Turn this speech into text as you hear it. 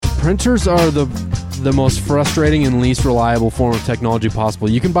Printers are the most frustrating and least reliable form of technology possible.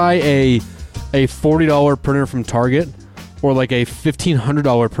 You can buy a $40 printer from Target or like a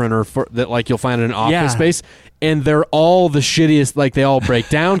 $1,500 printer that like you'll find in an office space, and they're all the shittiest. Like they all break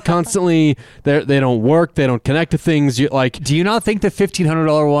down constantly. They don't work. They don't connect to things. Do you not think the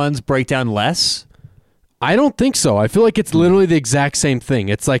 $1,500 ones break down less? I don't think so. I feel like it's literally the exact same thing.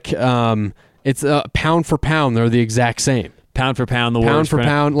 It's like it's pound for pound. They're the exact same. Pound for pound, the worst. Pound for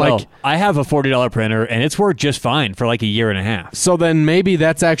pound. Like I have a $40 printer, and it's worked just fine for like a year and a half. So then maybe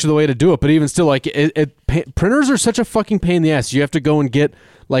that's actually the way to do it. But even still, like printers are such a fucking pain in the ass. You have to go and get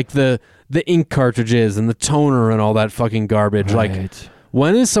like the ink cartridges and the toner and all that fucking garbage. Right. Like,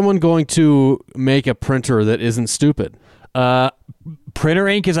 when is someone going to make a printer that isn't stupid? Printer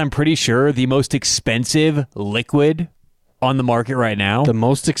ink is, I'm pretty sure, the most expensive liquid on the market right now. The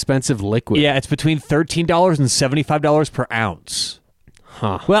most expensive liquid? Yeah, it's between $13 and $75 per ounce.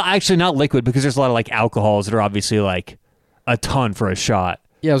 Huh. Well, actually not liquid, because there's a lot of like alcohols that are obviously like a ton for a shot.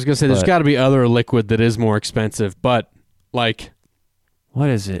 Yeah, I was going to say, there's got to be other liquid that is more expensive, but like... What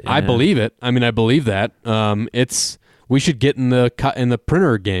is it? I believe it. I mean, I believe that. We should get in the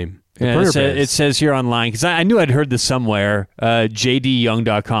printer game. It says here online, because I knew I'd heard this somewhere,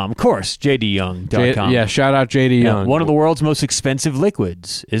 jdyoung.com. Of course, jdyoung.com. Shout out JD Young. One of the world's most expensive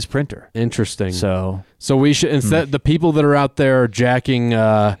liquids is printer. Interesting. So we should, instead, the people that are out there jacking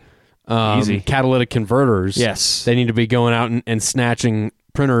catalytic converters, yes, they need to be going out and snatching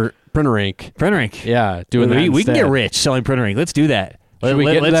printer ink. Printer ink. Yeah, doing that We can instead. get rich selling printer ink. Let's do that. Should we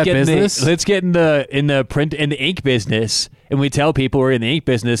get into that business? Let's get in the ink business, and we tell people we're in the ink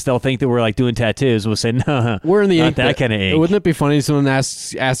business. They'll think that we're like doing tattoos. We'll say, no, we're in the ink. That kind of ink. Wouldn't it be funny if someone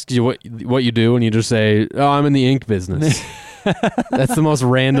asks you what you do, and you just say, "Oh, I'm in the ink business." That's the most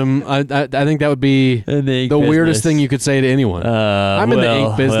random. I think that would be the weirdest thing you could say to anyone. I'm in the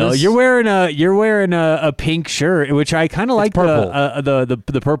ink business. Well, you're wearing a pink shirt, which I kind of like. Purple.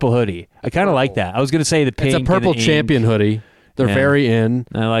 The purple hoodie. I kind of like that. I was gonna say the pink. It's a purple champion hoodie. They're very in.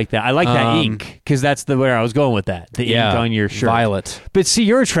 I like that. I like that ink, because that's where I was going with that. The ink on your shirt. Violet. But see,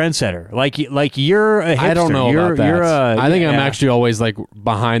 you're a trendsetter. Like you're a hipster. I don't know about that. I think I'm actually always like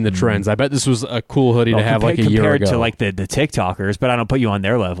behind the trends. I bet this was a cool hoodie to have like a year ago. Compared to like the TikTokers, but I don't put you on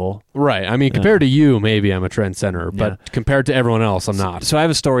their level. Right. I mean, compared to you, maybe I'm a trendsetter, but compared to everyone else, I'm not. So I have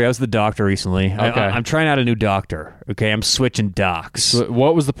a story. I was the doctor recently. Okay. I'm trying out a new doctor. Okay, I'm switching docs. So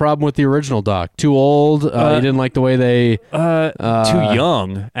what was the problem with the original doc? Too old? You didn't like the way they... too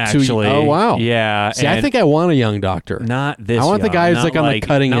young, actually. Oh, wow. Yeah. See, I think I want a young doctor. Not this I want young. the guy who's Not like on the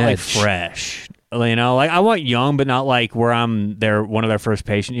cutting not edge. Like fresh. You know, like I want young, but not like where I'm one of their first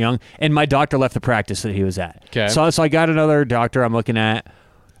patient young. And my doctor left the practice that he was at. Okay. So I got another doctor I'm looking at,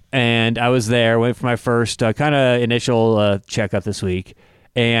 and I was there, went for my first kind of initial checkup this week.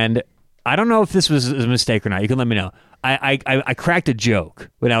 And I don't know if this was a mistake or not. You can let me know. I cracked a joke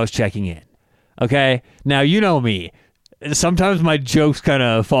when I was checking in. Okay? Now, you know me. Sometimes my jokes kind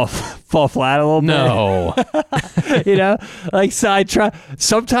of fall flat a little bit. No. You know? Like, so I try.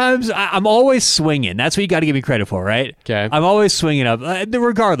 Sometimes I'm always swinging. That's what you got to give me credit for, right? Okay. I'm always swinging up,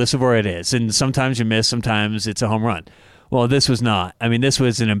 regardless of where it is. And sometimes you miss, sometimes it's a home run. Well, this was not. I mean, this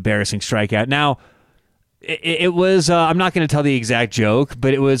was an embarrassing strikeout. Now, it was, I'm not going to tell the exact joke,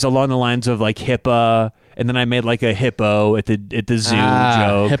 but it was along the lines of like HIPAA, and then I made like a hippo at the zoo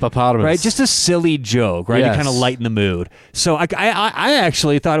joke. Hippopotamus. Right? Just a silly joke, right? Yes. To kind of lighten the mood. So I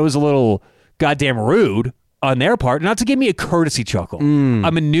actually thought it was a little goddamn rude on their part not to give me a courtesy chuckle.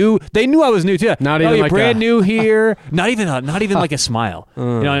 They knew I was new too. Not even you're like brand new here. Not even like a smile.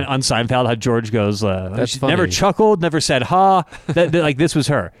 You know, on Seinfeld, how George goes, That's she funny. never chuckled, never said ha. that like this was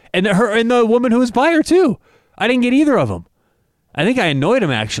her. And the woman who was by her too. I didn't get either of them. I think I annoyed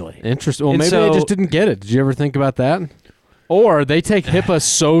him, actually. Interesting. Well, And maybe so- they just didn't get it. Did you ever think about that? Or they take HIPAA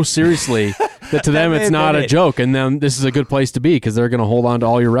so seriously that to them may it's have not been a it. joke, and then this is a good place to be because they're going to hold on to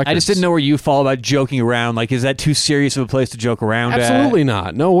all your records. I just didn't know where you fall about joking around. Like, is that too serious of a place to joke around Absolutely at?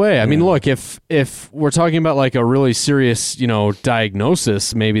 not. No way. I mean, look, if we're talking about like a really serious,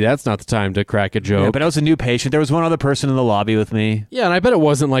 diagnosis, maybe that's not the time to crack a joke. Yeah, but I was a new patient. There was one other person in the lobby with me. Yeah, and I bet it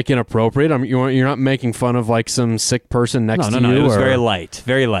wasn't like inappropriate. You're not making fun of like some sick person next to you. No. It was or- very light.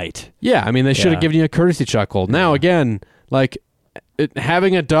 Very light. Yeah, I mean, they should have Yeah. given you a courtesy chuckle. Now, again, like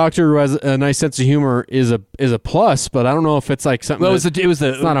having a doctor who has a nice sense of humor is a plus, but I don't know if it's like something. Well,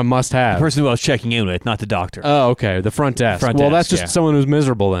 it's not a must-have. the person who I was checking in with, not the doctor. Oh, okay, the front desk. Front well, desk, that's just yeah. someone who's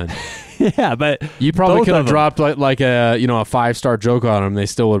miserable then. Yeah, but You probably both could have of them. dropped like a a 5-star joke on them. They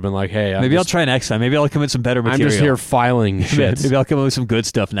still would have been like, "Hey, Maybe I'll try next time. Maybe I'll come in some better I'm material. just here filing shit." Maybe I'll come in with some good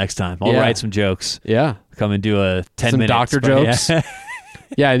stuff next time. I'll Yeah. write some jokes. Yeah, Come and do a 10-minute doctor jokes.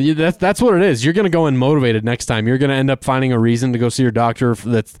 Yeah, that's what it is. You're going to go in motivated next time. You're going to end up finding a reason to go see your doctor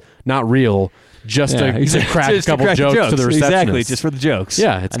that's not real, just to crack a couple jokes to the receptionist. Exactly, just for the jokes.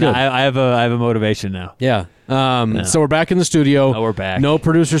 Yeah, it's good. I have a motivation now. Yeah. So we're back in the studio. Oh, we're back. No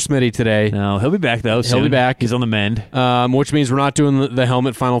producer Smitty today. No, he'll be back though. Soon. He'll be back. He's on the mend. Which means we're not doing the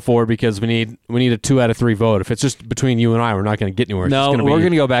helmet Final Four because we need a 2 out of 3 vote. If it's just between you and I, we're not going to get anywhere. No, we're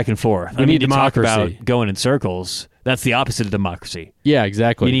going to go back and forth. We need to talk democracy. about going in circles. That's the opposite of democracy. Yeah,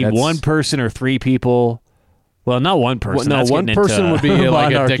 exactly. You need one person or 3 people. Well, not one person. No, one person would be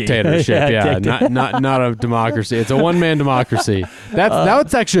like a dictatorship. Yeah, not a democracy. It's a one-man democracy.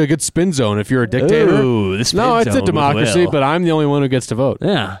 That's actually a good spin zone if you're a dictator. Ooh, the spin no, it's a zone democracy, but I'm the only one who gets to vote.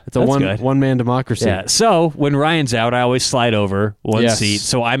 Yeah, it's a one-man democracy. Yeah. So when Ryan's out, I always slide over one seat,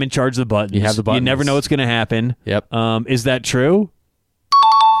 so I'm in charge of the buttons. You have the buttons. You never know what's going to happen. Yep. Is that true?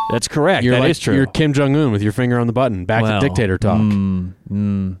 That's correct. That is true. You're Kim Jong-un with your finger on the button. Back to dictator talk.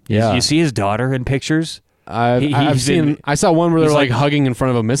 Yeah. You see his daughter in pictures? I've seen. I saw one where they're like hugging in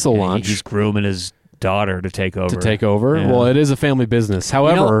front of a missile launch. He's grooming his daughter to take over. Yeah. Well, it is a family business.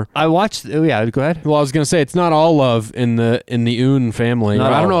 However, I watched. Oh yeah, go ahead. Well, I was going to say it's not all love in the Un family.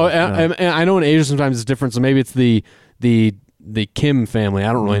 I don't know. I know in Asia sometimes it's different. So maybe it's the Kim family.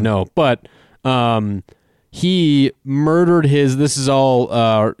 I don't really know, but he murdered his. This is all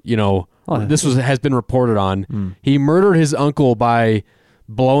this has been reported on. He murdered his uncle by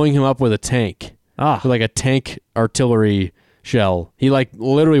blowing him up with a tank. With like a tank artillery shell. He like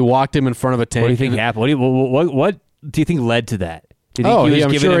literally walked him in front of a tank. What do you think happened? What do you think led to that? Do you think he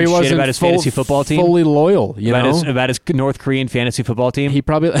was giving sure him shit about his fantasy football team? Fully loyal, about his North Korean fantasy football team? He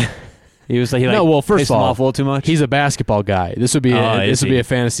probably he was like no. Well, first of all, off a little too much. He's a basketball guy. This would be a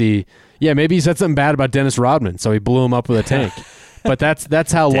fantasy. Yeah, maybe he said something bad about Dennis Rodman, so he blew him up with a tank. But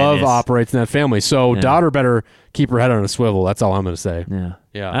that's how love operates in that family. So daughter better keep her head on a swivel. That's all I'm going to say.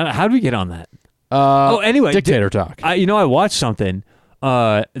 Yeah. How did we get on that? Anyway, dictator talk. I watched something.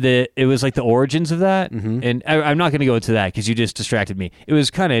 It was like the origins of that, and I'm not going to go into that because you just distracted me. It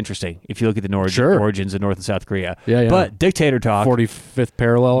was kind of interesting if you look at the origins of North and South Korea. Yeah. But dictator talk, 45th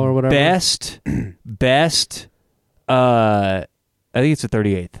parallel or whatever. Best. I think it's the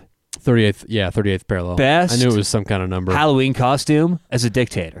 38th. 38th parallel. Best. I knew it was some kind of number. Halloween costume as a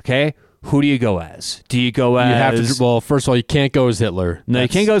dictator. Okay. Who do you go as? Do you go as... You have to... Well, first of all, you can't go as Hitler. No, you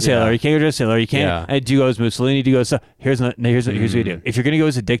can't go as Hitler. You can't go as Hitler. You can't... Yeah. Do you go as Mussolini? Do you go as... Here's what you do. If you're going to go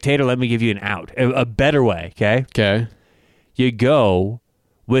as a dictator, let me give you an out. A better way, okay? Okay. You go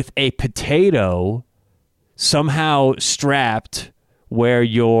with a potato somehow strapped where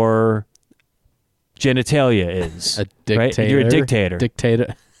your genitalia is. A dictator? Right? You're a dictator.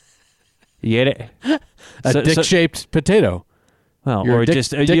 Dictator. You get it? A dick-shaped potato. Well, you're or a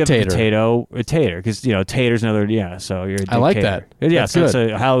just you have a tater, because tater's another so you're a dictator. I like that. Yeah, that's so good. It's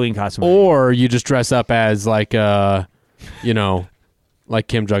a Halloween costume. Or you just dress up as like like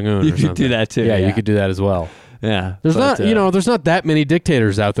Kim Jong-un. You could do that too. Yeah, you could do that as well. Yeah, there's not that many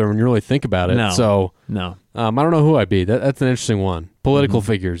dictators out there when you really think about it. No, so no, I don't know who I'd be. That's an interesting one. Political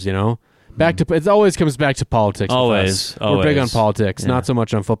figures, Back to it always comes back to politics. Always. We're big on politics, not so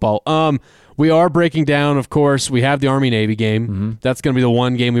much on football. We are breaking down, of course. We have the Army-Navy game. That's going to be the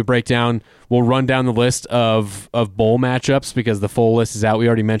one game we break down. We'll run down the list of bowl matchups because the full list is out. We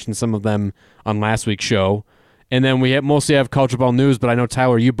already mentioned some of them on last week's show. And then we mostly have college football news, but I know,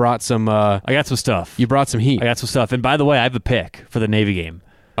 Tyler, you brought some... I got some stuff. You brought some heat. I got some stuff. And by the way, I have a pick for the Navy game.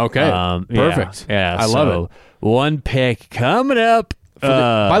 Okay. Perfect. Yeah. I love it. One pick coming up.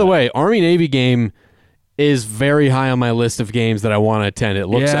 By the way, Army-Navy game is very high on my list of games that I want to attend. It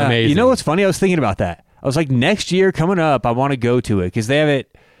looks amazing. You know what's funny? I was thinking about that. I was like, next year coming up, I want to go to it because they have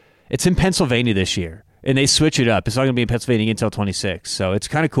it. It's in Pennsylvania this year, and they switch it up. It's not going to be in Pennsylvania until 26. So it's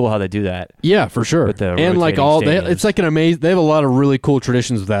kind of cool how they do that. Yeah, for sure. And like it's like an amazing. They have a lot of really cool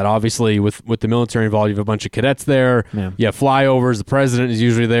traditions with that. Obviously, with the military involved, you have a bunch of cadets there. Yeah. You have flyovers. The president is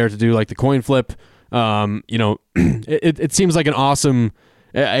usually there to do like the coin flip. It seems like an awesome.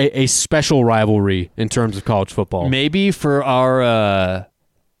 A special rivalry in terms of college football. Maybe for our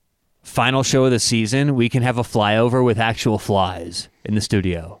final show of the season, we can have a flyover with actual flies in the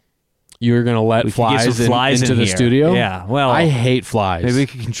studio. You're going to let flies into the studio? Yeah. Well, I hate flies. Maybe we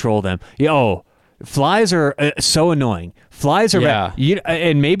can control them. Flies are so annoying. Flies are bad.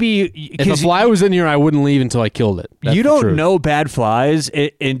 And maybe... If a fly was in here, I wouldn't leave until I killed it. That's you don't know bad flies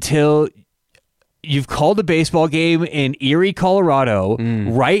until... You've called a baseball game in Erie, Colorado,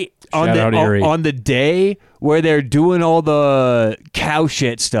 right on the day where they're doing all the cow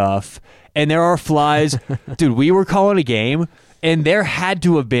shit stuff, and there are flies. Dude, we were calling a game, And there had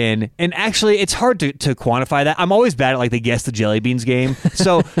to have been, and actually, it's hard to quantify that. I'm always bad at like the guess the jelly beans game,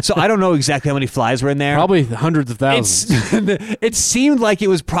 so I don't know exactly how many flies were in there. Probably hundreds of thousands. It seemed like it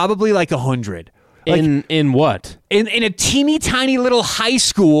was probably like 100. Like, in what? In a teeny tiny little high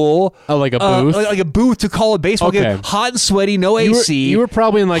school. Oh, like a booth? Like a booth to call a baseball game. Hot and sweaty, no AC. You were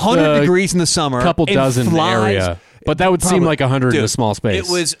probably in like 100 degrees in the summer. Couple dozen flies, area. But that would seem like 100 in a small space.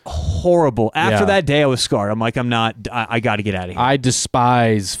 It was horrible. After that day, I was scarred. I'm like, I got to get out of here. I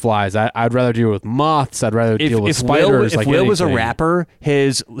despise flies. I'd rather deal with moths. I'd rather deal with spiders. If Will was a rapper,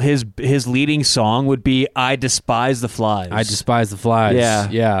 his leading song would be "I Despise the Flies." I despise the flies. Yeah.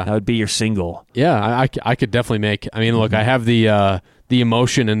 Yeah. That would be your single. Yeah, I could definitely make. I mean, look, I have the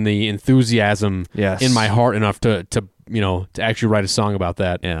emotion and the enthusiasm in my heart enough to actually write a song about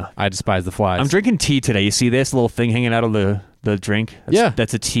that. Yeah. I despise the flies. I'm drinking tea today. You see this little thing hanging out of the drink?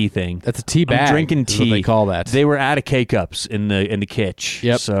 That's a tea thing. That's a tea bag. I'm drinking tea. Is what they call that. They were out of K-cups in the kitchen.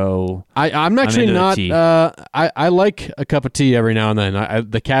 Yep. So I'm actually not. I like a cup of tea every now and then.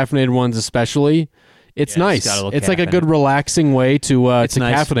 The caffeinated ones especially. It's nice. It's like a good relaxing way to nice.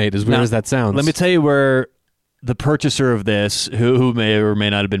 Caffeinate. As weird as that sounds. Let me tell you where the purchaser of this, who may or may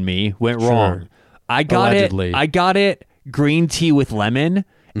not have been me, went wrong. I got Allegedly. I got it green tea with lemon,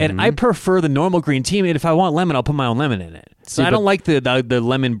 and I prefer the normal green tea. And if I want lemon, I'll put my own lemon in it. So I don't like the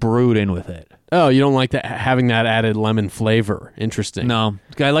lemon brewed in with it. Oh, you don't like that having that added lemon flavor? Interesting. No,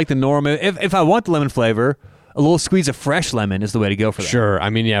 I like the normal. If I want the lemon flavor, a little squeeze of fresh lemon is the way to go for that. Sure. I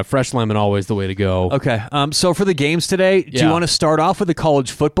mean, yeah, fresh lemon always the way to go. Okay. So for the games today, do you want to start off with a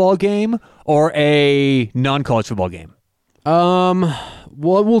college football game or a non-college football game?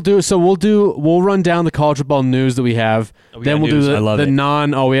 What we'll do, we'll run down the college football news that we have. Then we'll do the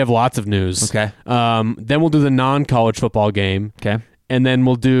non. Oh, we have lots of news. Okay. Then we'll do the non-college football game. Okay. And then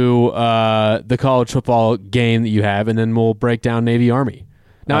we'll do the college football game that you have, and then we'll break down Navy Army.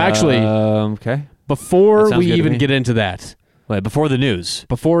 Now, actually, okay. Before we even get into that, wait, before the news,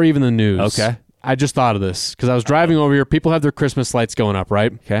 before even the news, okay. I just thought of this because I was driving over here. People have their Christmas lights going up,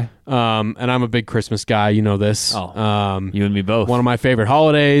 right? Okay. And I'm a big Christmas guy. You know this. Oh. You and me both. One of my favorite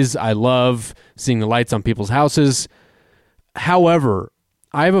holidays. I love seeing the lights on people's houses. However,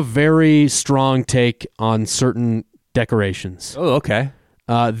 I have a very strong take on certain decorations. Oh, okay.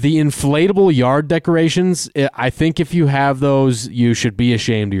 The inflatable yard decorations, I think if you have those, you should be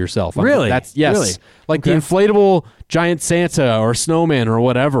ashamed of yourself. Really? Yes. Really? Like the inflatable giant Santa or snowman or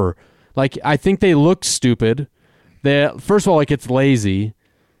whatever. Like, I think they look stupid. First of all, like, it's lazy.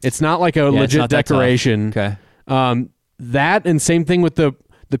 It's not like a legit decoration. Okay. That and same thing with the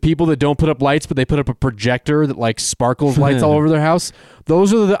people that don't put up lights, but they put up a projector that like sparkles lights all over their house.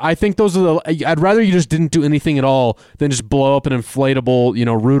 I think those are the. I'd rather you just didn't do anything at all than just blow up an inflatable,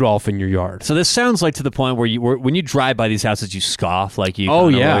 Rudolph in your yard. So this sounds like to the point where when you drive by these houses, you scoff like you. Oh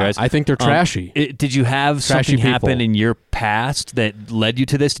yeah, I think they're trashy. Did you have something happen in your past that led you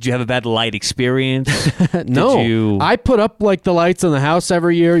to this? Did you have a bad light experience? No, I put up like the lights on the house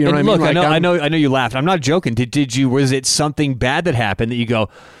every year. You know what I mean? Look, I know you laughed. I'm not joking. Did you? Was it something bad that happened that you go?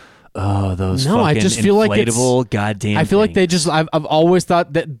 Oh, those fucking I just feel like inflatable goddamn I feel like they just I've always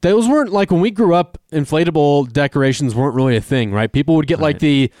thought that those weren't like when we grew up, inflatable decorations weren't really a thing, right? People would get like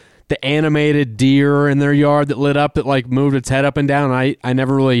the animated deer in their yard that lit up that like moved its head up and down. I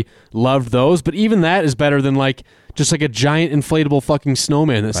never really loved those, but even that is better than like just like a giant inflatable fucking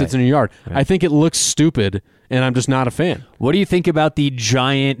snowman that sits in your yard. Right. I think it looks stupid and I'm just not a fan. What do you think about the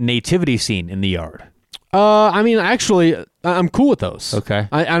giant nativity scene in the yard? I mean, actually, I'm cool with those. Okay.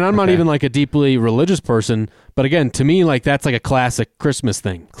 And I'm not even like a deeply religious person, but again, to me, like that's like a classic Christmas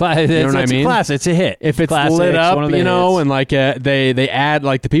thing. You know what I mean? It's a hit. If it's classic, lit up, hits. And like they add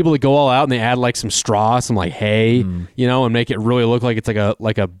like the people that go all out and they add like some straw, some like hay, and make it really look like it's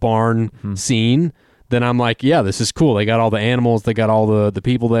like a barn scene. Then I'm like, yeah, this is cool. They got all the animals, they got all the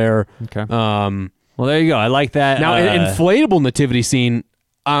people there. Okay. Well, there you go. I like that. Now, inflatable nativity scene.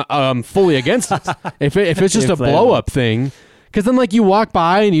 I'm fully against it. If it's just a blow up thing, because then like you walk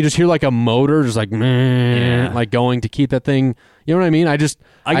by and you just hear like a motor just like like going to keep that thing. You know what I mean?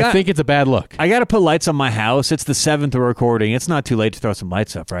 I think it's a bad look. I got to put lights on my house. It's the 7th we're recording. It's not too late to throw some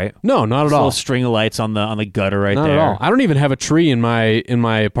lights up, right? No, not at all. A little string of lights on the gutter right there. Not at all. I don't even have a tree in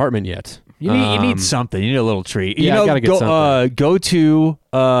my apartment yet. You need something. You need a little tree. Yeah, I gotta get something. Go to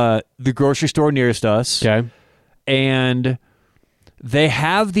the grocery store nearest us. Okay, and they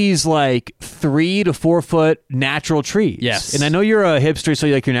have these like 3 to 4 foot natural trees. Yes. And I know you're a hipster, so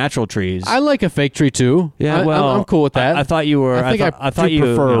you like your natural trees. I like a fake tree too. Yeah, I'm cool with that. I thought you were. I thought you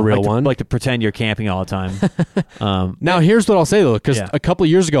prefer a real one. Like to pretend you're camping all the time. Now here's what I'll say though, because a couple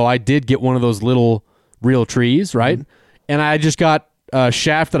of years ago I did get one of those little real trees, right? and I just got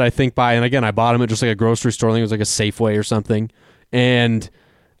shafted, I think, by, and again, I bought them at just like a grocery store. I think it was like a Safeway or something. And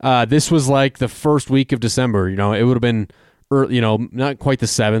this was like the first week of December. You know, it would have been, not quite the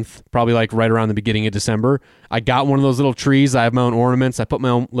 7th, probably like right around the beginning of December. I got one of those little trees. I have my own ornaments. I put my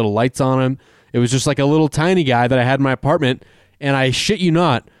own little lights on them. It was just like a little tiny guy that I had in my apartment. And I shit you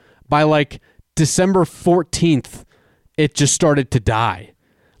not, by like December 14th, it just started to die.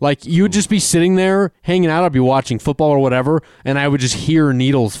 Like, you would just be sitting there hanging out. I'd be watching football or whatever, and I would just hear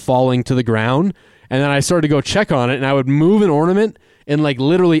needles falling to the ground. And then I started to go check on it, and I would move an ornament, and like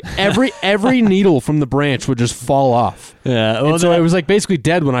literally every needle from the branch would just fall off. Yeah, well, and so it was like basically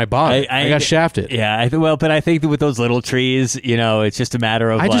dead when I bought it. I got shafted. Yeah, but I think that with those little trees, it's just a matter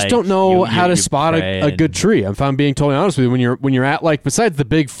of. I just don't know how to spot a good tree. If I'm being totally honest with you, when you're at, like, besides the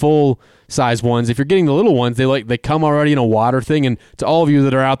big full size ones, if you're getting the little ones, they come already in a water thing. And to all of you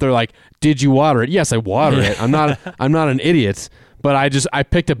that are out there, like, did you water it? Yes, I water it. I'm not an idiot, but I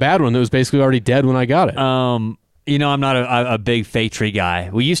picked a bad one that was basically already dead when I got it. I'm not a big fake tree guy.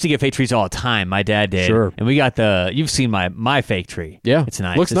 We used to get fake trees all the time. My dad did. Sure. And we got you've seen my fake tree. Yeah. It's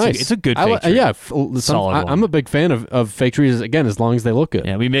nice. Looks nice. It's a good fake tree. Yeah. Solid one. I'm a big fan of fake trees, again, as long as they look good.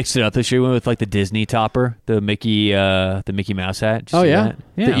 Yeah, we mixed it up this year. We went with like the Disney topper, the Mickey Mouse hat. Oh, yeah?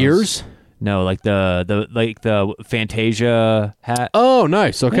 The ears? No, like the Fantasia hat. Oh,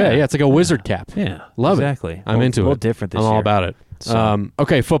 nice. Okay. Yeah, it's like a wizard cap. Yeah. Love exactly. it. I'm into it. A little different this year. I'm all about it.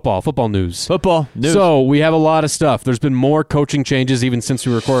 Okay, football news. Football news. So we have a lot of stuff. There's been more coaching changes even since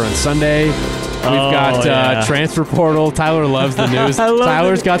we recorded on Sunday. We've got transfer portal. Tyler loves the news.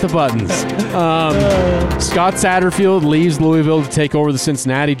 Tyler's got the buttons. Scott Satterfield leaves Louisville to take over the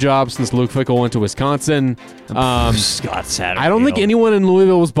Cincinnati job since Luke Fickell went to Wisconsin. Scott Satterfield. I don't think anyone in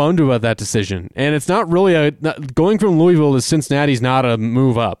Louisville was bummed about that decision. And it's not really going from Louisville to Cincinnati is not a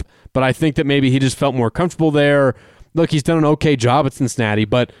move up. But I think that maybe he just felt more comfortable there. Look, he's done an okay job at Cincinnati,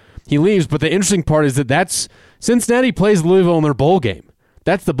 but he leaves. But the interesting part is that Cincinnati plays Louisville in their bowl game.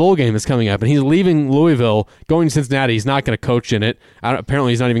 That's the bowl game that's coming up, and he's leaving Louisville, going to Cincinnati. He's not going to coach in it.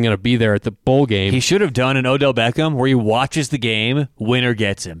 Apparently, he's not even going to be there at the bowl game. He should have done an Odell Beckham where he watches the game, winner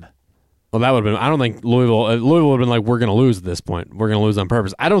gets him. Well, that would have been. I don't think Louisville would have been like, we're going to lose at this point. We're going to lose on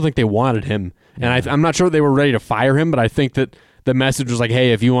purpose. I don't think they wanted him, and I'm not sure they were ready to fire him, but I think that the message was like,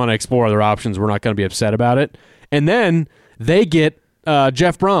 hey, if you want to explore other options, we're not going to be upset about it. And then they get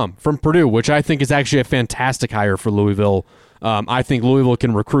Jeff Brom from Purdue, which I think is actually a fantastic hire for Louisville. I think Louisville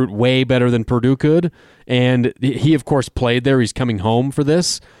can recruit way better than Purdue could. And he, of course, played there. He's coming home for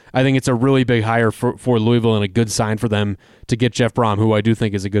this. I think it's a really big hire for Louisville and a good sign for them to get Jeff Brom, who I do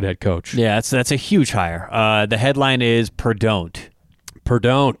think is a good head coach. Yeah, that's a huge hire. The headline is Purdon't.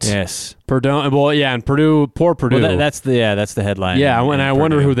 Purdon't. Yes. Purdon't. Well, yeah, and Purdue, poor Purdue. Well, that's the headline. Yeah, and I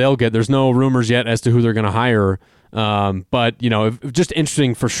wonder who they'll get. There's no rumors yet as to who they're going to hire. But, just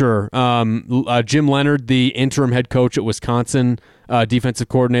interesting for sure. Jim Leonard, the interim head coach at Wisconsin, defensive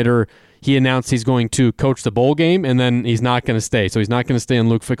coordinator, he announced he's going to coach the bowl game, and then he's not going to stay. So he's not going to stay on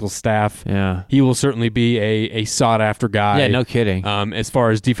Luke Fickell's staff. Yeah. He will certainly be a sought-after guy. Yeah, no kidding. As far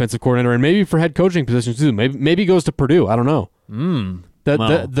as defensive coordinator, and maybe for head coaching positions too. Maybe he goes to Purdue. I don't know.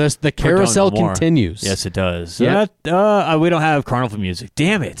 The carousel continues. Yes, it does. Yep. We don't have carnival music.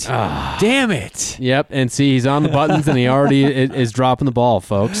 Damn it. Damn it. Yep. And see, he's on the buttons, and he already is dropping the ball,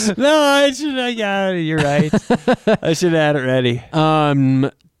 folks. No, I should have. Yeah, you're right. I should have had it ready.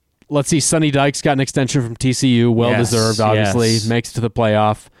 Let's see. Sonny Dykes got an extension from TCU. Well-deserved, obviously. Yes. Makes it to the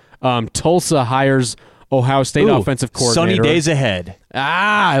playoff. Tulsa hires Ohio State offensive coordinator. Sunny days ahead.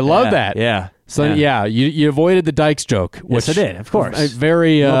 I love that. Yeah. So you avoided the Dykes joke, which yes, I did, of course.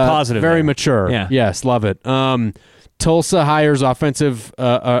 Very positive, very there. mature. Yeah. Yes, love it. Tulsa hires offensive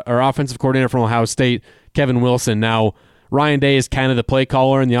coordinator from Ohio State, Kevin Wilson. Now, Ryan Day is kind of the play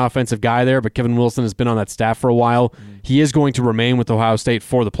caller and the offensive guy there, but Kevin Wilson has been on that staff for a while. He is going to remain with Ohio State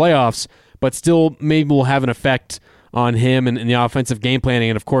for the playoffs, but still maybe will have an effect on him and the offensive game planning.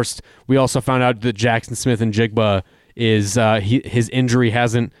 And of course, we also found out that Jackson Smith-Njigba is his injury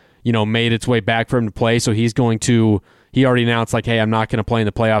hasn't made its way back for him to play, so he already announced, like, hey, I'm not going to play in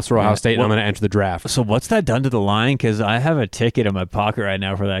the playoffs for Ohio State, and I'm going to enter the draft. So what's that done to the line? Because I have a ticket in my pocket right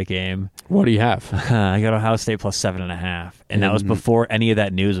now for that game. What do you have? I got Ohio State plus 7.5, and that was before any of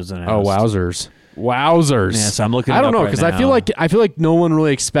that news was announced. Oh, wowzers. Yeah, so I'm looking. I don't know, because I feel like no one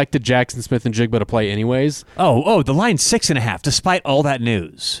really expected Jackson Smith-Njigba to play anyways. Oh, the line's 6.5, despite all that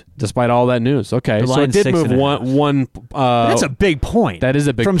news. despite all that news. Okay, The so it line's did 6.5. move one. That's a big point. That is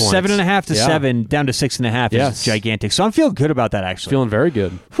a big From point. 7.5 to Yeah. 7 down to 6.5 Yes. is gigantic. So I'm feeling good about that, actually. Feeling very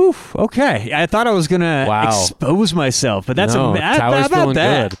good. Whew, okay. I thought I was going to Wow. expose myself, but that's No, how Tyler's about feeling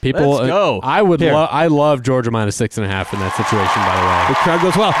that? good. People, Let's go. I would. Here. I love Georgia minus 6.5 in that situation. By the way, The crowd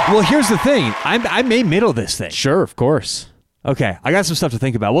goes wild. Well, here's the thing. I may middle this thing. sure, of course. Okay, I got some stuff to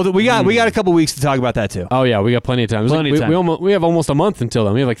think about. Well, we got a couple weeks to talk about that too. Oh yeah, we got plenty of time. Plenty of time. We have almost a month until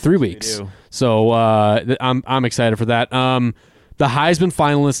then. We have like 3 weeks. do. So I'm excited for that. The Heisman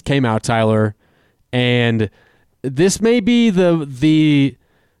finalists came out, Tyler, and this may be maybe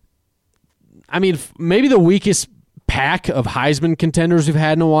the weakest pack of Heisman contenders we've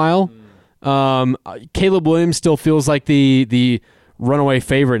had in a while. Caleb Williams still feels like the runaway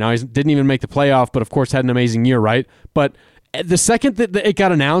favorite. Now, he didn't even make the playoff, but of course had an amazing year, right? But the second that it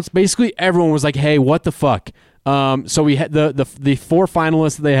got announced, basically everyone was like, hey, what the fuck? So we had the 4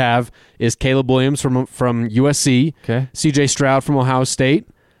 finalists that they have is Caleb Williams from USC, Okay. CJ Stroud from Ohio State,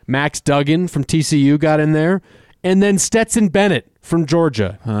 Max Duggan from TCU got in there, and then Stetson Bennett from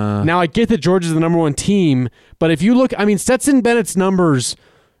Georgia. Now, I get that Georgia's the number 1 team, but if you look, Stetson Bennett's numbers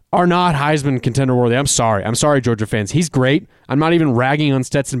are not Heisman contender worthy. I'm sorry, Georgia fans. He's great. I'm not even ragging on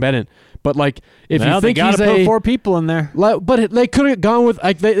Stetson Bennett, but like if you think they he's gotta put 4 people in there. but they could have gone with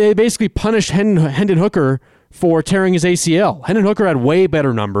like they basically punished Hendon Hooker for tearing his ACL. Hendon Hooker had way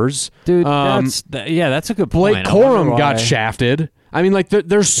better numbers, Dude. That's a good Blake point. I wonder Corum got why. shafted.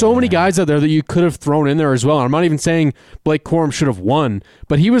 There's so many guys out there that you could have thrown in there as well. I'm not even saying Blake Corum should have won,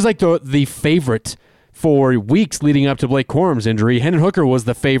 but he was like the favorite for weeks leading up to Blake Corum's injury. Hendon Hooker was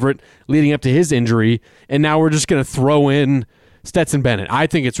the favorite leading up to his injury, and now we're just going to throw in Stetson Bennett. I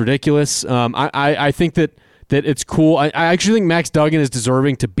think it's ridiculous. I think that it's cool. I actually think Max Duggan is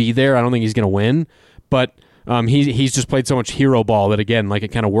deserving to be there. I don't think he's going to win, but he's just played so much hero ball that, again, like it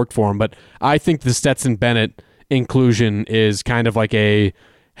kind of worked for him. But I think the Stetson Bennett inclusion is kind of like a,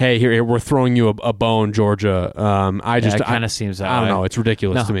 hey, here we're throwing you a bone, Georgia. It kind of seems that I don't way. know. It's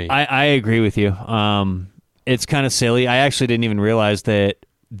ridiculous to me. I agree with you. It's kind of silly. I actually didn't even realize that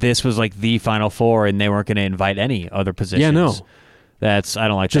this was like the Final Four and they weren't going to invite any other positions. Yeah, no. I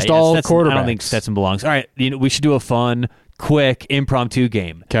don't like Just that. all Stetson, quarterbacks. I don't think Stetson belongs. All right, we should do a fun, quick, impromptu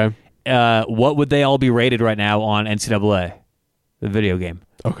game. Okay. What would they all be rated right now on NCAA, the video game?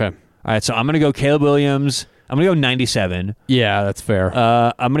 Okay. All right, so I'm going to go Caleb Williams. I'm going to go 97. Yeah, that's fair.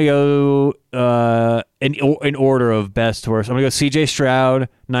 I'm going to go in order of best to worst. I'm going to go CJ Stroud,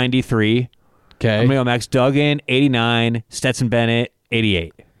 93. Okay. I'm going to go Max Duggan, 89. Stetson Bennett,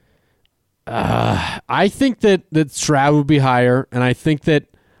 88. I think that Stroud would be higher, and I think that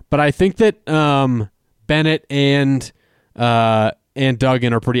Bennett and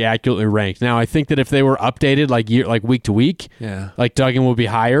Duggan are pretty accurately ranked. Now, I think that if they were updated like week to week, like Duggan would be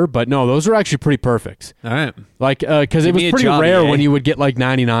higher. But no, those are actually pretty perfect. All right. Like because it was me a pretty job, rare eh? when you would get like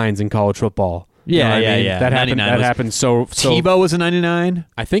 99s in college football. You know what I mean? That happened. 99 That was- happened. So Tebow was a 99.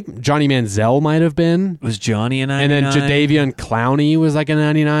 I think Johnny Manziel might have been, Was Johnny a and 99? then Jadeveon Clowney was like a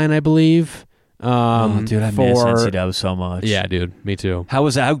 99, I believe. Oh, dude, I miss NCAA so much. Yeah, dude, me too. How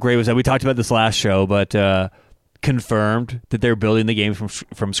was that? How great was that? We talked about this last show, but confirmed that they're building the game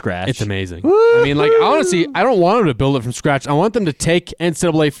from scratch. It's amazing. I mean, like, honestly, I don't want them to build it from scratch. I want them to take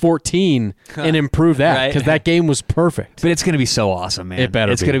NCAA 14 and improve that Right. because that game was perfect. But it's going to be so awesome, man. It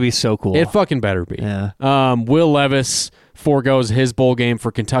better It's be. going to be so cool. It fucking better be. Yeah. Will Levis foregoes his bowl game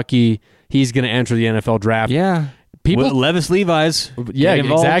for Kentucky. He's going to enter the NFL draft. Yeah. People, Levis Levi's. yeah, get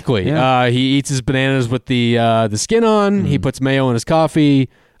involved. exactly. Yeah. He eats his bananas with the skin on. He puts mayo in his coffee.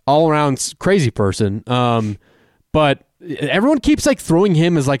 All around crazy person. But everyone keeps like throwing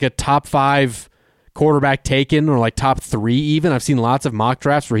him as like a top 5 quarterback taken, or like top 3 even. I've seen lots of mock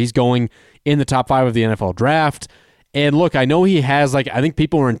drafts where he's going in the top 5 of the NFL draft. And look, I know he has like, I think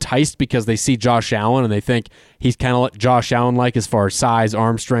people are enticed because they see Josh Allen and they think he's kind of like Josh Allen like as far as size,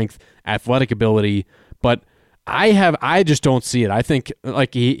 arm strength, athletic ability. But I just don't see it. I think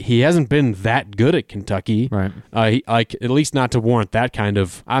like he hasn't been that good at Kentucky, Right. He, like at least not to warrant that kind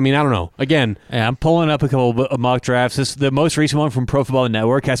of. I mean, I don't know. Again, Yeah, I'm pulling up a couple of mock drafts. The most recent one from Pro Football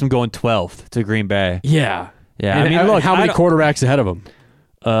Network has him going 12th to Green Bay. yeah. Yeah, And I mean, look, how many I don't- quarterbacks ahead of him?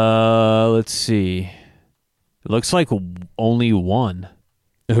 Let's see. It looks like only one.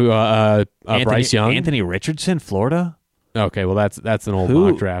 Who? Bryce Young. Anthony Richardson, Florida. Okay, well that's an old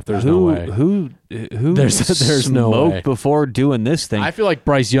mock draft. There's no way. Who There's no smoked way. before doing this thing? I feel like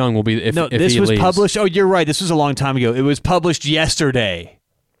Bryce Young will be if this he was leaves. published. Oh, you're right. This was a long time ago. It was published yesterday.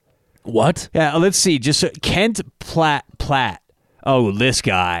 What? Yeah, let's see. Just Kent Platt. Oh, this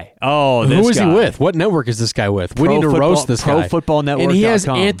guy. Oh, this Who is guy. he with? What network is this guy with? We need to roast this guy. Pro Football Network. And he has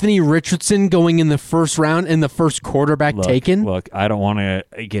Anthony Richardson going in the first round and the first quarterback taken. Look, I don't want to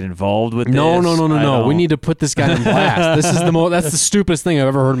get involved with No. this. We need to put this guy in blast. This is that's the stupidest thing I've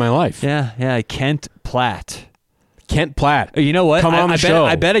ever heard in my life. Yeah. Kent Platt. Kent Platt. You know what? Come on the show.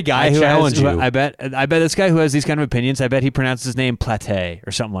 I bet a guy I challenge you. I bet this guy who has these kind of opinions. I bet he pronounces his name Platte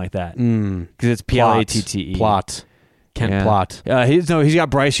or something like that. Because it's Platte. Plot. Kent Plot. He's got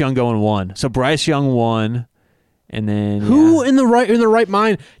Bryce Young going 1. So Bryce Young 1, and then who in the right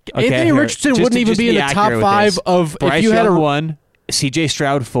mind? Okay, Anthony Richardson wouldn't even be in the top 5 of Bryce if you Young had a 1, C.J.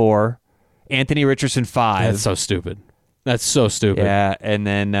 Stroud 4, Anthony Richardson 5. That's so stupid. That's so stupid. Yeah, and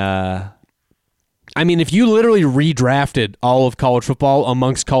then I mean, if you literally redrafted all of college football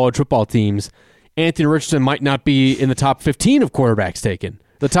amongst college football teams, Anthony Richardson might not be in the top 15 of quarterbacks taken.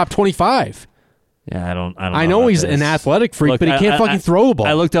 The top 25. Yeah, I don't. I know he's an athletic freak, but he can't fucking throw the ball.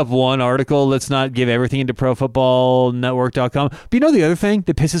 I looked up one article. Let's not give everything into ProFootballNetwork.com. But you know the other thing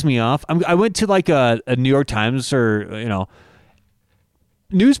that pisses me off? I went to like a New York Times or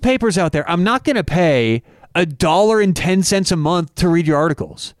newspapers out there. I'm not going to pay $1.10 a month to read your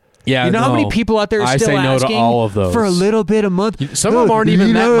articles. Yeah, you know how many people out there are still say no asking to all of those for a little bit a month? Some of them aren't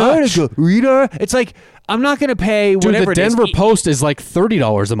even that much. Reader, it's like I'm not going to pay whatever. Dude, the Denver Post is like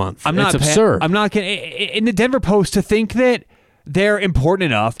 $30 a month. It's absurd. I'm not going in the Denver Post to think that they're important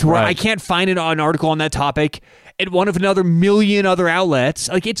enough to where I can't find an article on that topic at one of another million other outlets.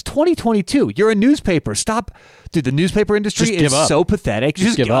 Like, it's 2022. You're a newspaper. Stop. Dude, the newspaper industry is so pathetic.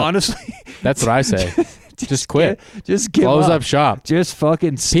 Just give up. Honestly. That's what I say. Just quit. Just give Close up. up shop. Just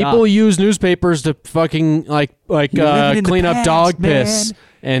fucking stop. People use newspapers to fucking clean up dog piss,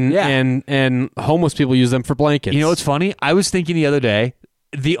 and homeless people use them for blankets. You know what's funny? I was thinking the other day,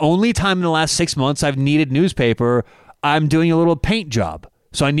 the only time in the last 6 months I've needed newspaper, I'm doing a little paint job.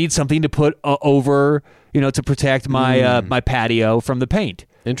 So I need something to put over, to protect my my patio from the paint.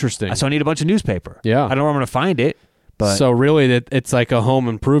 Interesting. So I need a bunch of newspaper. Yeah. I don't know where I'm going to find it. But so really, it's like a home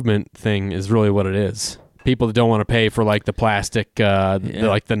improvement thing is really what it is. People that don't want to pay for like the plastic,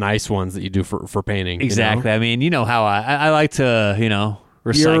 like the nice ones that you do for painting. Exactly. I mean, you know how I like to,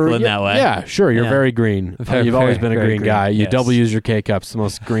 recycle in that way. Yeah, sure. You're very green. You've always been a green guy. You yes. double use your K-Cups. The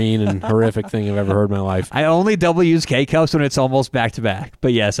most green and horrific thing I've ever heard in my life. I only double use K-Cups when it's almost back-to-back.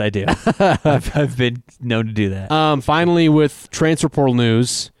 But yes, I do. I've been known to do that. Finally, with transfer portal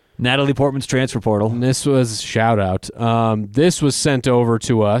news. Natalie Portman's transfer portal. This was shout out. This was sent over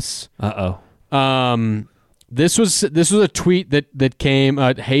to us. This was a tweet that came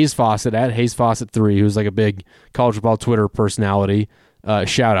Hayes Fawcett at Hayes Fawcett 3, who's like a big college football Twitter personality.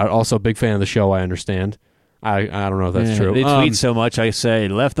 Shout out. Also a big fan of the show, I understand. I don't know if that's true. They tweet so much, I say,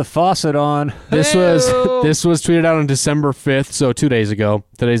 left the faucet on. This was tweeted out on December 5th, so 2 days ago.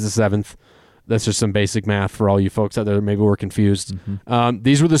 Today's the 7th. That's just some basic math for all you folks out there that maybe were confused. Mm-hmm.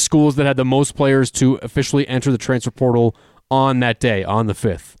 These were the schools that had the most players to officially enter the transfer portal on that day, on the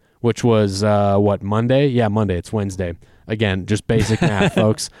 5th, which was, Monday? Yeah, Monday. It's Wednesday. Again, just basic math,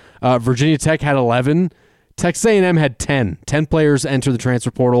 folks. Virginia Tech had 11. Texas A&M had 10. 10 players enter the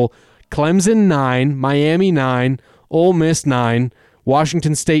transfer portal. Clemson, 9. Miami, 9. Ole Miss, 9.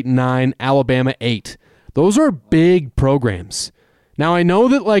 Washington State, 9. Alabama, 8. Those are big programs. Now, I know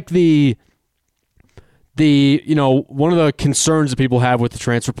that, like, one of the concerns that people have with the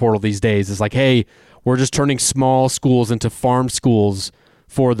transfer portal these days is like, hey, we're just turning small schools into farm schools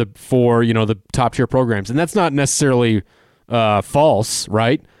for the top tier programs, and that's not necessarily false,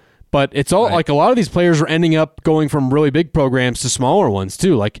 right? But it's all like a lot of these players are ending up going from really big programs to smaller ones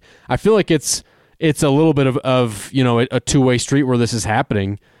too. Like, I feel like it's a little bit of a two-way street where this is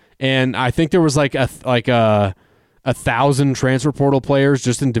happening, and I think there was like a 1,000 transfer portal players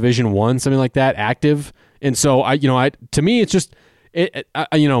just in Division I, something like that, active. And so to me, it's just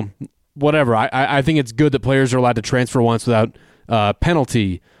whatever. I think it's good that players are allowed to transfer once without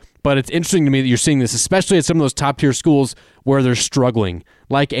penalty. But it's interesting to me that you're seeing this, especially at some of those top tier schools where they're struggling,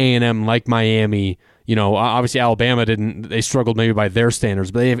 like A&M, like Miami. Obviously Alabama didn't. They struggled maybe by their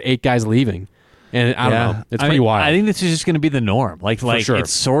standards, but they have 8 guys leaving. And I don't know. It's pretty wild. I think this is just going to be the norm. Like sure.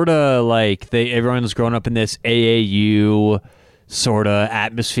 It's sort of like everyone's grown up in this AAU sort of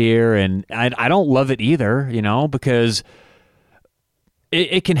atmosphere, and I don't love it either, because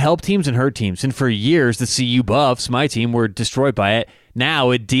it can help teams and hurt teams. And for years, the CU Buffs, my team, were destroyed by it. Now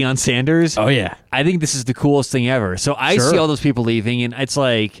with Deion Sanders, oh yeah, I think this is the coolest thing ever. So I see all those people leaving, and it's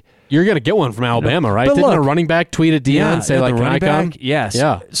like, you're going to get one from Alabama, right? Didn't a running back tweet at Deion and say like, "Can I come?" Yes.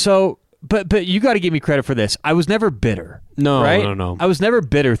 Yeah. So. But you got to give me credit for this. I was never bitter. No, right? No. I was never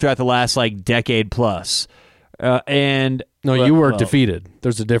bitter throughout the last decade plus, and No, you were defeated.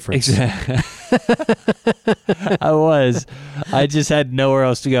 There's a difference. Exactly. I was. I just had nowhere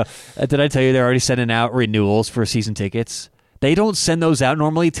else to go. Did I tell you they're already sending out renewals for season tickets? They don't send those out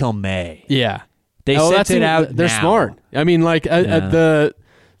normally till May. Yeah. They sent it out They're now. smart. I mean, like,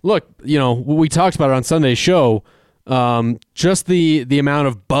 look, we talked about it on Sunday's show. Just the amount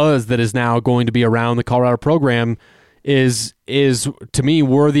of buzz that is now going to be around the Colorado program is to me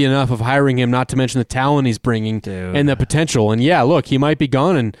worthy enough of hiring him, not to mention the talent he's bringing and the potential. And yeah, look, he might be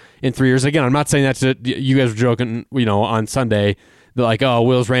gone in 3 years. Again, I'm not saying that you guys were joking, on Sunday, like, oh,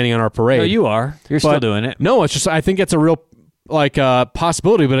 Will's raining on our parade. No, you are. You're still doing it. No, it's just, I think it's a real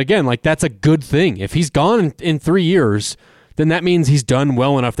possibility. But again, like, that's a good thing. If he's gone in 3 years, then that means he's done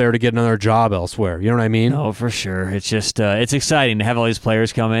well enough there to get another job elsewhere. You know what I mean? No, for sure. It's just it's exciting to have all these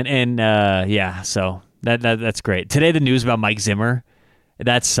players come in, and so that's great. Today, the news about Mike Zimmer,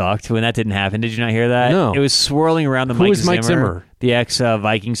 that sucked when that didn't happen. Did you not hear that? No. It was swirling around the Who is Mike Zimmer? The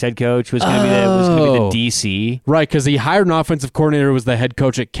ex-Vikings head coach, was going to be the DC. Right, because he hired an offensive coordinator who was the head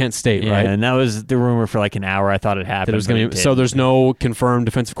coach at Kent State, Yeah, right? and that was the rumor for like an hour. I thought it happened. That it was going to. So there's no confirmed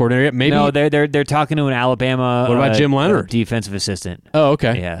defensive coordinator yet. Maybe no. They're talking to an Alabama. What about Jim Leonard, defensive assistant? Oh,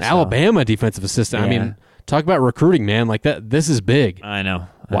 okay. Yeah, so- Alabama defensive assistant. Yeah. I mean, talk about recruiting, man. Like that. This is big. I know.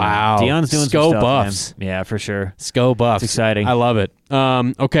 Wow. Deion's doing Sco some stuff, Buffs. man. Yeah, for sure. Sco Buffs. It's exciting. I love it.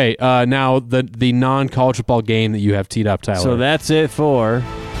 Okay. Now the non-college football game that you have teed up, Tyler. So that's it for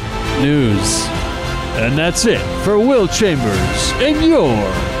news. And that's it for Will Chambers and your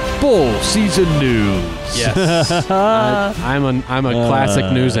bowl season news. Yes. I'm a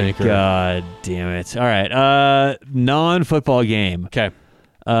classic news anchor. God damn it. All right. Non-football game. Okay.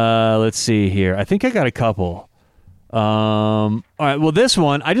 Let's see here. I think I got a couple. All right. Well, this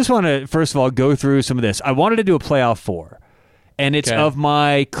one, I just want to, first of all, go through some of this. I wanted to do a playoff 4. And it's of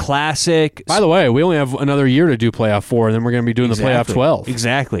my classic. By the way, we only have another year to do playoff 4, and then we're going to be doing the playoff 12.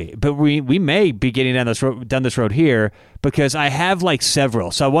 Exactly. But we may be getting down this road here because I have like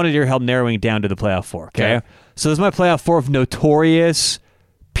several. So I wanted your help narrowing down to the playoff 4. Okay. So this is my playoff 4 of notorious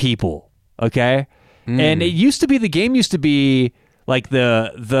people. Okay. And the game used to be like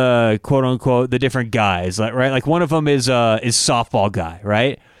the quote unquote the different guys, right? Like one of them is softball guy,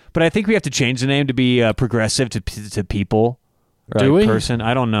 right? But I think we have to change the name to be progressive to people. Right, do we? Person?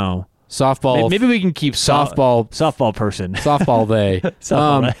 I don't know. Softball. Maybe we can keep softball person. Softball they.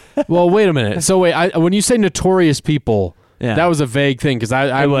 Softball they. Well, wait a minute. So wait, when you say notorious people, Yeah. that was a vague thing because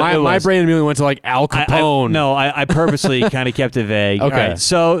my brain immediately went to like Al Capone. I purposely kind of kept it vague. Okay. All right,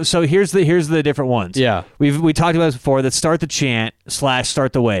 so here's the different ones. Yeah. We talked about this before. That start the chant /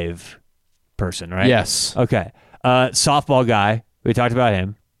 start the wave person, right? Yes. Okay. Softball guy. We talked about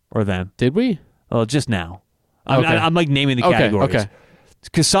him or them. Did we? Well, just now. Okay. I'm like naming the categories. Okay.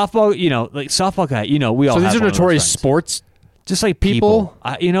 Because softball, like softball guy, we all. So these have are one of those notorious friends. sports. Just like people.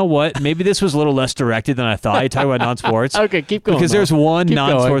 You know what? Maybe this was a little less directed than I thought. You talk about non-sports. Okay, keep going. Because there's one Keep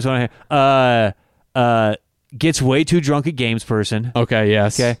non-sports one here. Gets way too drunk at games person. Okay,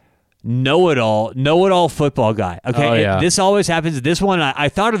 yes. Okay. Know-it-all football guy. Okay. Oh, yeah. This always happens. This one, I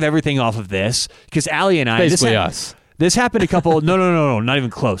thought of everything off of this because Allie and I. Basically us. This happened a couple. No, not even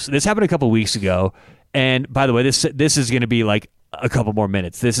close. This happened a couple weeks ago. And by the way, this is going to be like a couple more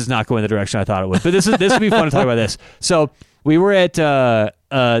minutes. This is not going the direction I thought it would. But this would be fun to talk about this. So we were at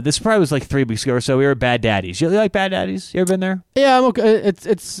this probably was like 3 weeks ago or so. We were at Bad Daddy's. You like Bad Daddy's? You ever been there? Yeah, I'm okay.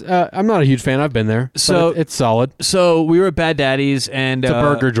 It's I'm not a huge fan. I've been there. So it's solid. So we were at Bad Daddy's and It's a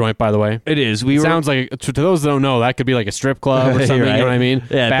burger joint, by the way. It is. Sounds like to those that don't know, that could be like a strip club or something. Right. You know what I mean?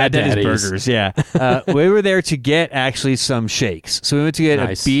 Yeah, Bad Daddy's Burgers. Yeah. We were there to get actually some shakes. So we went to get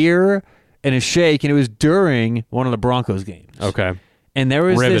a beer and a shake, and it was during one of the Broncos games. Okay. And there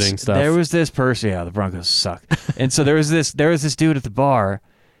was riveting stuff. There was this person. Yeah, the Broncos suck. And so there was this dude at the bar,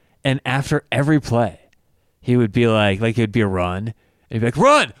 and after every play, he would be like it'd be a run. And he'd be like,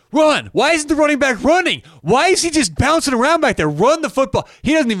 run! Why isn't the running back running? Why is he just bouncing around back there? Run the football.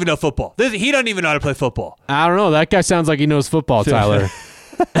 He doesn't even know football. He doesn't even know how to play football. I don't know. That guy sounds like he knows football, Tyler.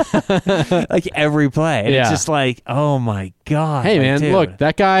 Like every play. And it's just like, oh my God. Hey, man, dude. Look,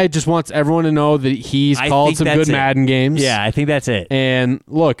 that guy just wants everyone to know that he's I called think some that's good it. Madden games. Yeah, I think that's it. And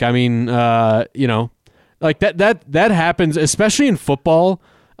look, I mean, like that happens, especially in football.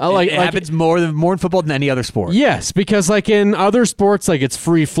 It happens more in football than any other sport. Yes, because like in other sports, like it's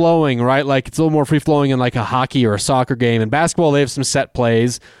free flowing, right? Like it's a little more free flowing in like a hockey or a soccer game. In basketball, they have some set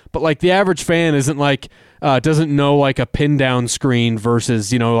plays, but like the average fan isn't like doesn't know like a pin down screen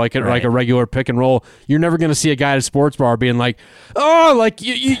versus like a regular pick and roll. You're never going to see a guy at a sports bar being like, oh, like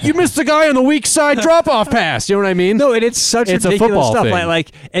you missed the guy on the weak side drop off pass. You know what I mean? No, and it's such ridiculous a football stuff. thing.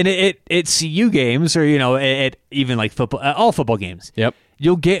 Like and it's CU games or it even like football, all football games. Yep.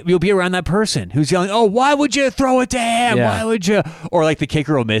 You'll be around that person who's yelling, "Oh, why would you throw it to him? Yeah. Why would you?" Or like the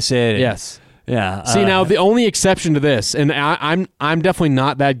kicker will miss it. Yes. Yeah. See, now the only exception to this, and I'm definitely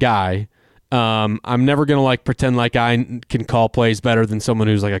not that guy. I'm never gonna like pretend like I can call plays better than someone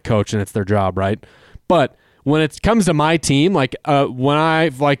who's like a coach and it's their job, right? But when it comes to my team, like when I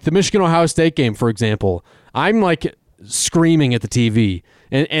like the Michigan Ohio State game, for example, I'm like screaming at the TV,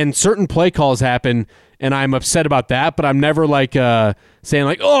 and certain play calls happen. And I'm upset about that, but I'm never like saying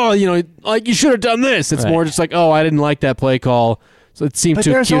like, oh, like you should have done this. It's more just like, oh, I didn't like that play call, so it seemed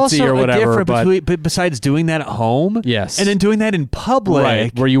too cutesy or whatever. But besides doing that at home, yes, and then doing that in public,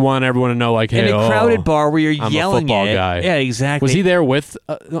 right, where you want everyone to know, like, hey, in a crowded bar where you're I'm yelling a football it. guy. Yeah, exactly. Was he there with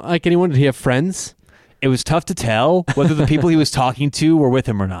like anyone? Did he have friends? It was tough to tell whether the people he was talking to were with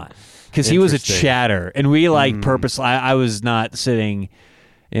him or not, because he was a chatter, and we like purposely. I was not sitting,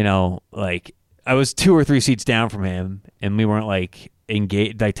 like. I was 2 or 3 seats down from him, and we weren't like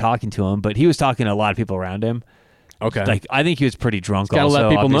engaged, like talking to him. But he was talking to a lot of people around him. Okay, like I think he was pretty drunk. Gotta also, let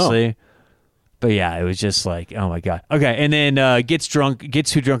people obviously. know. But yeah, it was just like, oh my god. Okay, and then gets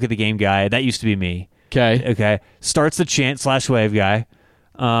too drunk at the game guy. That used to be me. Okay. Starts the chant /wave guy,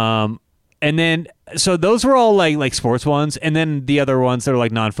 and then so those were all like sports ones, and then the other ones that are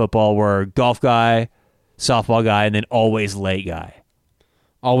like non-football were golf guy, softball guy, and then always late guy.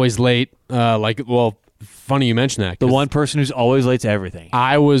 Always late. Funny you mention that. The one person who's always late to everything.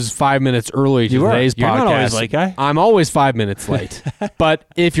 I was 5 minutes early to today's podcast. You're not always late, guy. I'm always 5 minutes late. But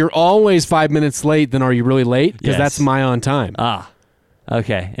if you're always 5 minutes late, then are you really late? Because that's my on time.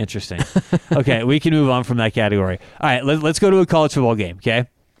 Okay. Interesting. Okay, we can move on from that category. All right, let's go to a college football game, okay?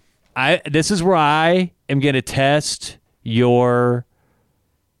 This is where I am going to test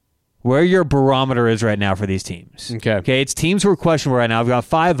where your barometer is right now for these teams. Okay, it's teams who are questionable right now. I've got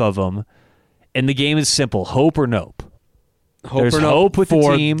 5 of them, and the game is simple: hope or nope. There's hope with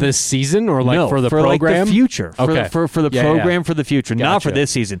for the team this season, or like no, for the like program, the future. Okay, for the program for the future, not for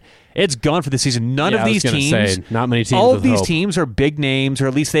this season. It's gone for the season. None of these teams, not many teams. All of these teams are big names, or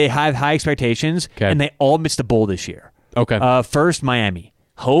at least they have high expectations, and they all missed the bowl this year. Okay, first Miami,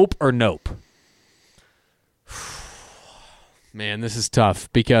 hope or nope. Man, this is tough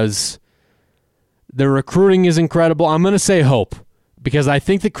because the recruiting is incredible. I'm going to say hope because I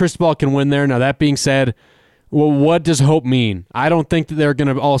think that Cristobal can win there. Now, that being said, well, what does hope mean? I don't think that they're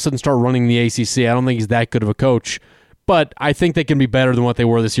going to all of a sudden start running the ACC. I don't think he's that good of a coach, but I think they can be better than what they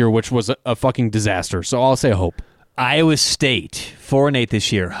were this year, which was a fucking disaster. So I'll say hope. Iowa State, 4-8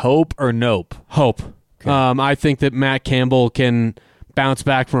 this year. Hope or nope? Hope. Okay. I think that Matt Campbell can bounce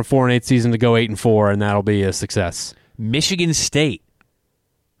back from a 4-8 season to go 8-4, and that'll be a success. Michigan State,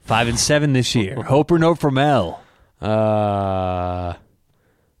 5-7 this year. Hope or nope for Mel? You're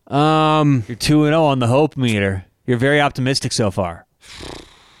 2-0 on the hope meter. You're very optimistic so far.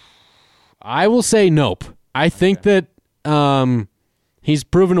 I will say nope. I think that he's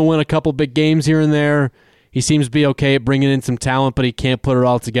proven to win a couple big games here and there. He seems to be okay at bringing in some talent, but he can't put it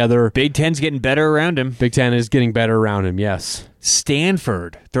all together. Big Ten's getting better around him. Big Ten is getting better around him, yes.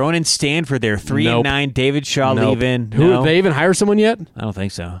 Stanford. Throwing in Stanford there. 3-9. David Shaw leaving. Did they even hire someone yet? I don't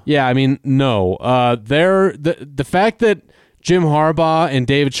think so. Yeah, I mean, no. The fact that Jim Harbaugh and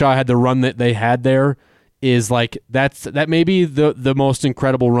David Shaw had the run that they had there is like that may be the most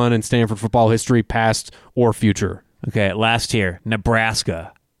incredible run in Stanford football history, past or future. Okay, last year,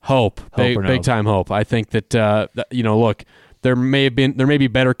 Nebraska. Hope big time hope. I think that look, there may be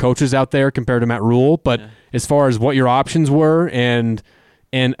better coaches out there compared to Matt Rule, but as far as what your options were and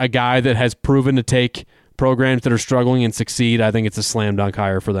a guy that has proven to take programs that are struggling and succeed, I think it's a slam dunk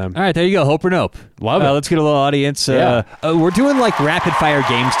hire for them. All right, there you go. Hope or nope. Love it. Let's get a little audience. We're doing like rapid fire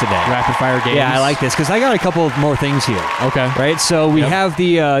games today. Rapid fire games. Yeah, I like this because I got a couple of more things here. Okay. Right. So we have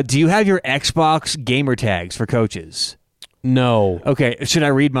the. Do you have your Xbox gamer tags for coaches? No. Okay, should I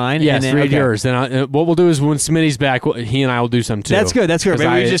read mine? Yes, read yours. Then what we'll do is when Smitty's back, he and I will do some too. That's good.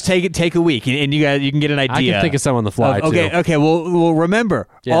 Maybe we just take a week, and you can get an idea. I can think of some on the fly too. Okay. Well, remember,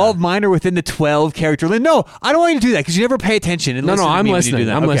 all of mine are within the 12 character limit. No, I don't want you to do that because you never pay attention. And I'm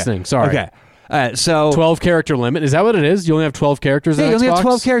listening. I'm listening. Sorry. Okay. All right, so 12 character limit. Is that what it is? You only have 12 characters yeah, in you only Xbox? have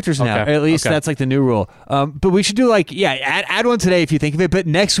 12 characters now. Okay. At least Okay. that's like the new rule. But we should do add one today if you think of it. But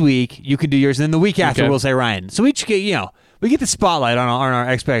next week you can do yours, and then the week after Okay. we'll say Ryan. So we each get we get the spotlight on our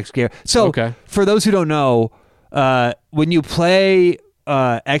Xbox gear. So for those who don't know, when you play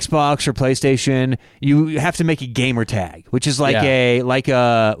Xbox or PlayStation, you have to make a gamer tag, which is like a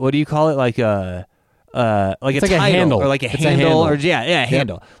what do you call it? Like a It's like title a handle. or like a It's handle a handle. or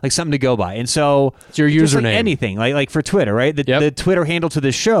handle, like something to go by. And so It's your just like username. anything like for Twitter, right? The Twitter handle to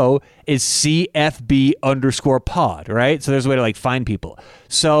the show is CFB_pod, right? So there's a way to like find people.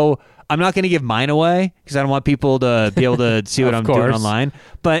 So I'm not going to give mine away because I don't want people to be able to see what I'm doing online.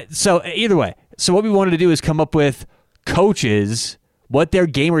 But so either way, so what we wanted to do is come up with coaches, what their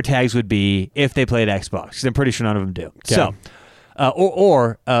gamer tags would be if they played Xbox. 'Cause I'm pretty sure none of them do. Okay. So,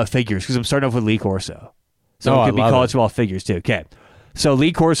 or figures, because I'm starting off with Lee Corso. So it could be college ball figures too. Okay. So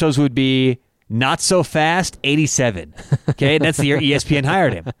Lee Corso's would be not so fast 87. Okay. And that's the year ESPN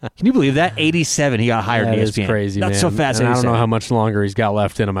hired him. Can you believe that? 87. He got hired That at is ESPN. crazy, Not man. so fast. And I don't 87. know how much longer he's got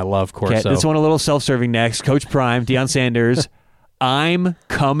left in him. I love Corso. Okay. This one a little self-serving next. Coach Prime, Deion Sanders. I'm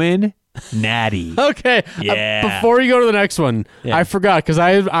coming natty. Okay. Yeah. Before you go to the next one, I forgot because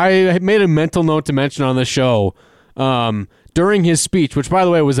I made a mental note to mention on the show during his speech, which by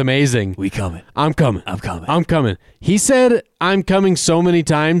the way was amazing. We coming. I'm coming. I'm coming. I'm coming. He said I'm coming so many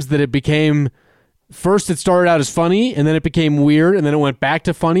times that it became first it started out as funny and then it became weird and then it went back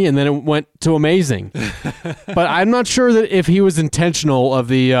to funny and then it went to amazing. But I'm not sure that if he was intentional of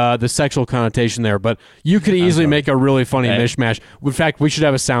the sexual connotation there, but you could easily make a really funny mishmash. In fact, we should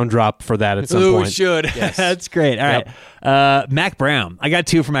have a sound drop for that at some point. We should. Yes. That's great. All right. Mac Brown. I got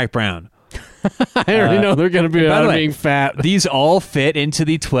 2 for Mac Brown. I already know they're going to be by the way, being fat. These all fit into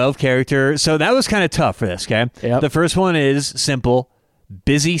the 12 character. So that was kind of tough for this, okay? Yep. The first one is simple,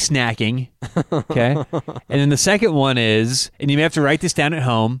 busy snacking, okay? And then the second one is, and you may have to write this down at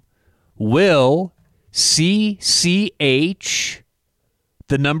home, will CCH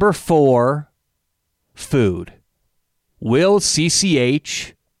the number 4 food. Will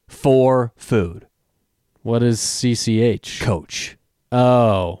CCH 4 food. What is CCH? Coach.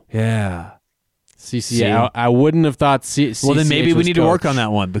 Oh. Yeah. CCH. I wouldn't have thought CCH. Well, then maybe we was need to work coach. on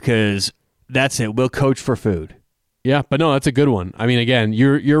that one because that's it. We'll coach for food. Yeah, but no, that's a good one. I mean, again,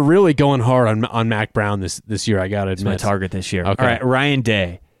 you're really going hard on Mac Brown this year. I gotta It's my admit. target this year. Okay. All right, Ryan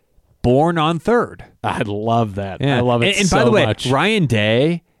Day, born on 3rd. I love that. Yeah. I love it And so by the way, much. Ryan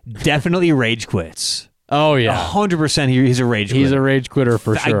Day definitely rage quits. Oh yeah, 100%. He's a rage quitter. he's a rage quitter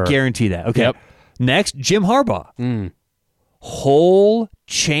for sure. I guarantee that. Okay. Yep. Next, Jim Harbaugh. Whole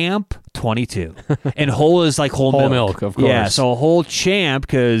champ 22. And whole is like whole milk, of course. Yeah, so whole champ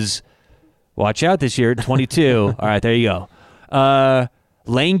because watch out this year, 22. All right, there you go.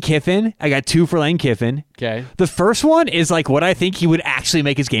 Lane Kiffin. I got 2 for Lane Kiffin. Okay. The first one is like what I think he would actually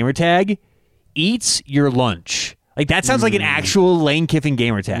make his gamer tag. Eats your lunch. Like that sounds like an actual Lane Kiffin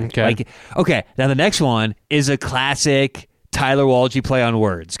gamer tag. Okay. Like, okay. Now the next one is a classic Tyler Walgie play on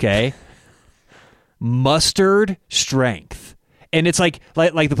words. Okay. Mustard strength. And it's like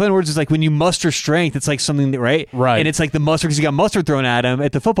the play on words is like when you muster strength, it's like something that, right? Right. And it's like the mustard because he got mustard thrown at him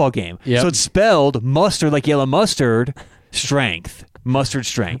at the football game. Yep. So it's spelled mustard like yellow mustard, strength. Mustard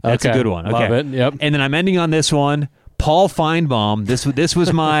strength. That's Okay. a good one. Okay. Love it. Yep. And then I'm ending on this one. Paul Feinbaum. This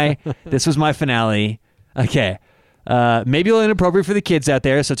was my finale. Okay. Maybe a little inappropriate for the kids out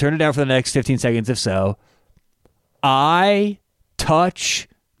there, so turn it down for the next 15 seconds if so. I touch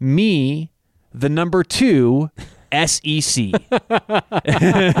me the number 2 SEC.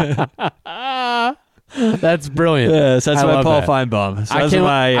 That's brilliant. Yes, that's I my love Paul that. Feinbaum. So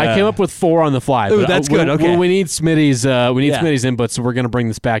I came up with 4 on the fly. Ooh, but, that's good, okay. We need Smitty's. Yeah. Smitty's input, so we're going to bring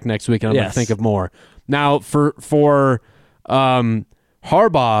this back next week, and I'm going to Yes. think of more. Now, for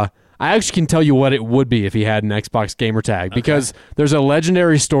Harbaugh, I actually can tell you what it would be if he had an Xbox gamer tag because there's a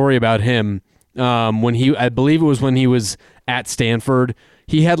legendary story about him. I believe it was when he was at Stanford.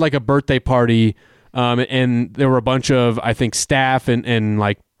 He had like a birthday party, and there were a bunch of I think staff and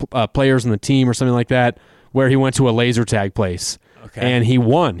like players on the team or something like that, where he went to a laser tag place. Okay. And he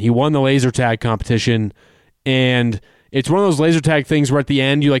won. He won the laser tag competition, and it's one of those laser tag things where at the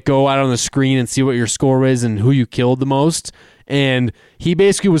end you like go out on the screen and see what your score is and who you killed the most. And he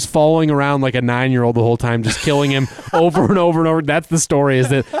basically was following around like a 9-year-old the whole time, just killing him over and over and over. That's the story, is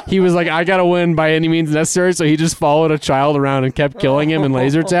that he was like, I got to win by any means necessary. So he just followed a child around and kept killing him in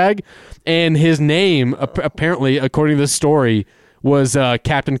laser tag. And his name, apparently, according to this story, was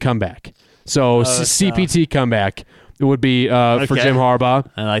Captain Comeback. So CPT Comeback would be for Jim Harbaugh.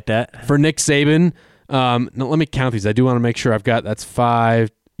 I like that. For Nick Saban, now let me count these. I do want to make sure I've got, that's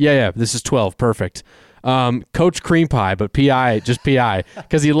 5. Yeah. This is 12. Perfect. Coach Cream Pie, but PI, just PI,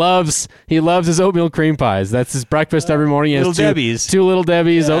 because he loves his oatmeal cream pies. That's his breakfast every morning. He has Debbie's. two Little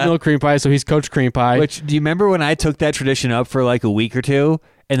Debbie's oatmeal cream pies. So he's Coach Cream Pie. Which, do you remember when I took that tradition up for like a week or two,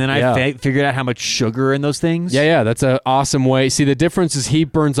 and then I figured out how much sugar in those things? Yeah. That's an awesome way. See, the difference is he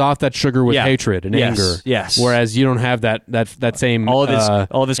burns off that sugar with hatred and anger. Yes. Whereas you don't have that same all of his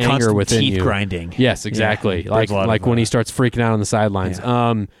anger constant within teeth you. grinding. Yes, exactly. Yeah, like when he starts freaking out on the sidelines.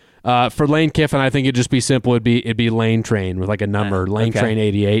 Yeah. For Lane Kiffin, I think it'd just be simple. It'd be Lane Train with like a number, Lane Train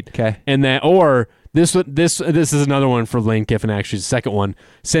 88. Okay. And then this is another one for Lane Kiffin. Actually, the second one,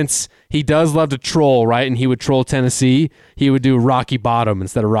 since he does love to troll, right? And he would troll Tennessee. He would do Rocky Bottom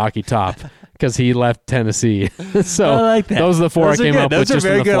instead of Rocky Top because he left Tennessee. So I like that. Those are the four I came up with. Those are just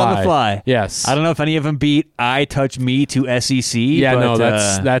very on the good fly. on the fly. Yes. I don't know if any of them beat I Touch Me to SEC. Yeah, but, no,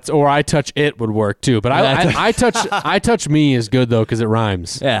 that's or I Touch It would work too. But I touch Me is good though because it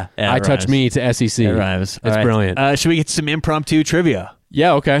rhymes. Yeah, I it Touch rhymes. Me to SEC. It rhymes. It's brilliant. Should we get some impromptu trivia?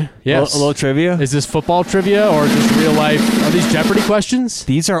 Yeah. Okay. Yes. A little trivia. Is this football trivia or just real life? Are these Jeopardy questions?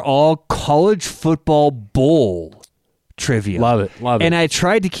 These are all college football bowl trivia. Love it. And I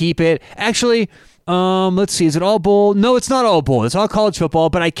tried to keep it. Actually, let's see. Is it all bowl? No, it's not all bowl. It's all college football,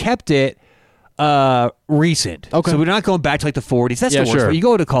 but I kept it recent. Okay. So we're not going back to like the 40s. That's the worst. sure. You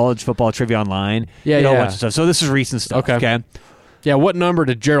go to college football trivia online. Yeah, you know, a yeah. bunch of stuff. So this is recent stuff. Okay. Yeah. What number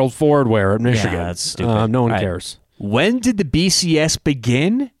did Gerald Ford wear at Michigan? Yeah, that's stupid. No one All right. cares. When did the BCS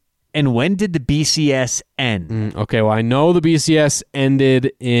begin and when did the BCS end? Okay. Well, I know the BCS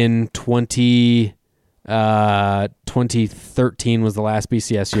ended in 2013 was the last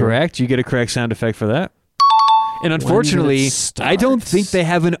BCS year. Correct. You get a correct sound effect for that. And unfortunately, I don't think they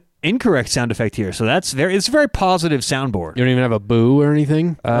have an incorrect sound effect here. So it's a very positive soundboard. You don't even have a boo or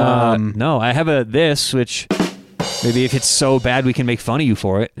anything? No, I have this, which maybe if it's so bad, we can make fun of you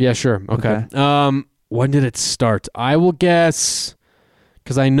for it. Yeah, sure. Okay. When did it start? I will guess,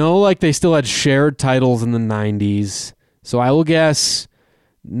 because I know like they still had shared titles in the 90s. So I will guess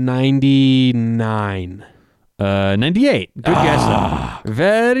 99. 98. Good guess, though.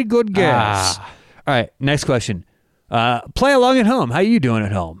 Very good guess. All right, next question. Play along at home. How are you doing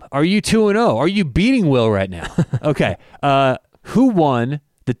at home? Are you 2-0? Are you beating Will right now? Okay. Who won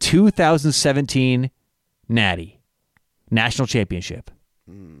the 2017 Natty National Championship?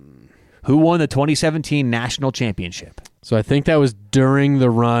 Who won the 2017 National Championship? So I think that was during the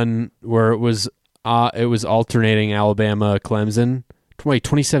run where it was alternating Alabama, Clemson. Wait,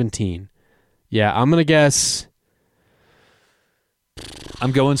 2017. Yeah, I'm gonna guess.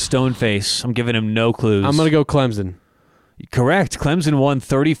 I'm going Stoneface. I'm giving him no clues. I'm gonna go Clemson. Correct. Clemson won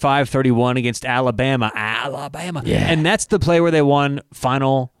 35-31 against Alabama. Yeah. And that's the play where they won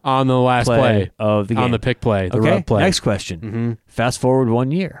final On the last play of the game. On the pick play, the Okay, rub play. next question. Mm-hmm. Fast forward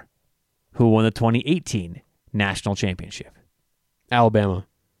 1 year. Who won the 2018 National Championship? Alabama.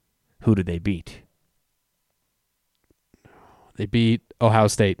 Who did they beat? They beat Ohio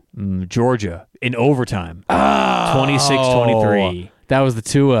State. Georgia in overtime. 26-23. That was the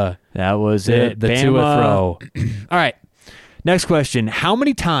Tua. That was it. The Bama. Tua throw. All right. Next question. How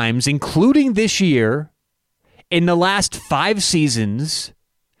many times, including this year, in the last 5 seasons,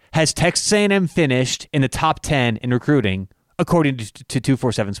 has Texas A&M finished in the top 10 in recruiting, according to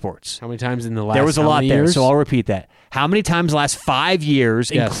 247 Sports? How many times in the last? There was a how lot many there, years? so I'll repeat that. How many times the last 5 years,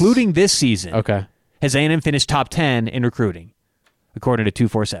 Yes. including this season, Okay. has A&M finished top 10 in recruiting, according to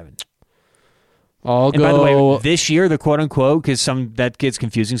 247? I'll And go. by the way, this year, the quote-unquote, because that gets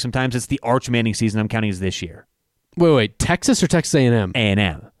confusing sometimes, it's the Arch Manning season I'm counting as this year. Wait. Texas or Texas A&M?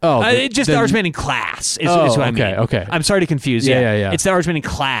 A&M. Oh, just the Arch Manning class is what I mean. okay. I'm sorry to confuse. Yeah. It's the Arch Manning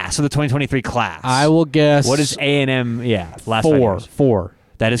class, so the 2023 class. I will guess. What is A&M? Yeah, last 5 four? years. 4.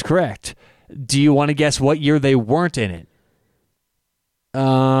 That is correct. Do you want to guess what year they weren't in it?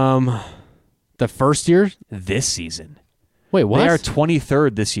 The first year? This season. Wait, what? They are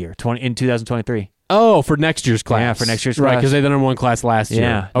 23rd this year, in 2023. Oh, for next year's class. Yeah, for next year's right, class. because they had the number 1 class last year.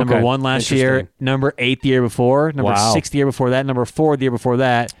 Yeah, Okay. number 1 last year, Interesting. number 8 the year before, number Wow. 6 the year before that, number 4 the year before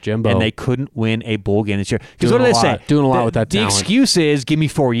that. Jimbo. And they couldn't win a bowl game this year. Because Doing what do a they say? lot. Doing a lot with that The talent. excuse is, give me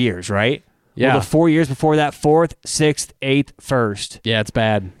 4 years, right? Yeah. Well, the 4 years before that, 4th, 6th, 8th, 1st. Yeah, it's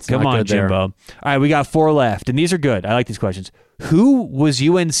bad. It's Come not on, good there. Jimbo. All right, we got 4 left, and these are good. I like these questions. Who was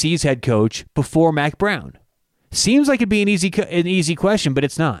UNC's head coach before Mac Brown? Seems like it'd be an easy question, but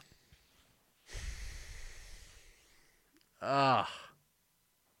it's not.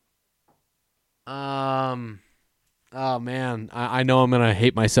 Oh man, I know I'm gonna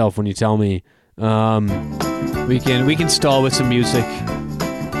hate myself when you tell me. We can stall with some music.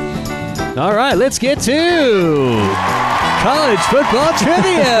 All right, let's get to college football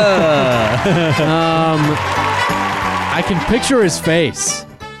trivia. I can picture his face.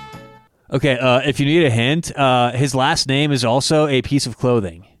 Okay, if you need a hint, his last name is also a piece of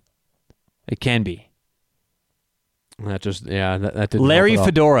clothing. It can be. That didn't Larry help at all.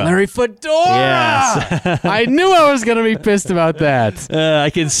 Fedora. Larry Fedora! Yes. I knew I was going to be pissed about that. I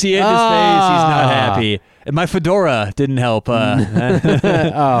can see it in his face. He's not happy. And my fedora didn't help.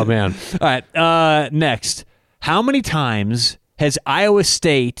 Oh, man. All right, next. How many times has Iowa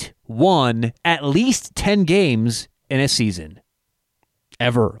State won at least 10 games in a season?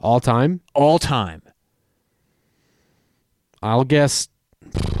 Ever. All time? All time. I'll guess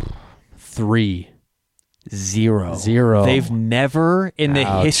 3. 0. They've never in the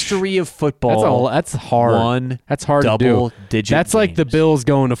Ouch. history of football That's hard. won That's hard to do. double-digit That's like the games. Bills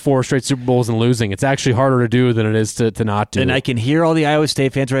going to 4 straight Super Bowls and losing. It's actually harder to do than it is to not do. And I can hear all the Iowa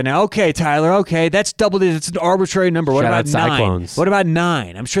State fans right now. Okay, Tyler. Okay, that's double digits. It's an arbitrary number. What Shout about out 9? Cyclones. What about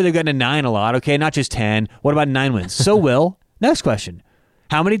 9? I'm sure they've gotten a 9 a lot. Okay, not just 10. What about 9 wins? So, Will, next question.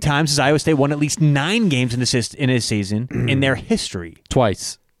 How many times has Iowa State won at least 9 games in a season in their history?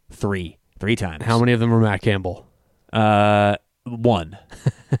 Twice. 3 times. How many of them were Matt Campbell? 1. Okay.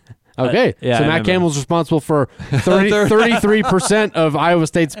 yeah, So I Matt remember. Campbell's responsible for 33% of Iowa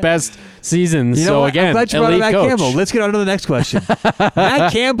State's best seasons. You know so what? again, I'm glad you brought up elite Matt coach. Campbell. Let's get on to the next question.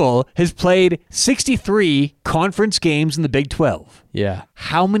 Matt Campbell has played 63 conference games in the Big 12. Yeah.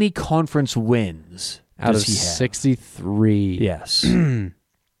 How many conference wins Out does of he have? 63. Yes. I'm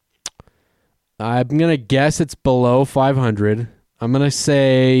going to guess it's below 500. I'm going to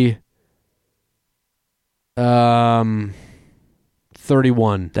say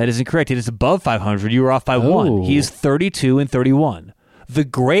 31. That is incorrect. It is above 500. You were off by 1. Oh. He is 32 and 31. The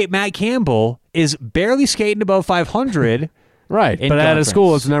great Matt Campbell is barely skating above 500. Right. In But at a conference.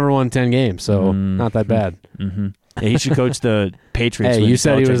 school, it's never won 10 games, so not that bad. Yeah, he should coach the Patriots. Hey, when you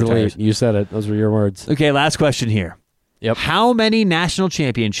said he Belichick was retires. elite. You said it. Those were your words. Okay, last question here. Yep. How many national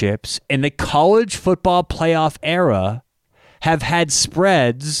championships in the college football playoff era have had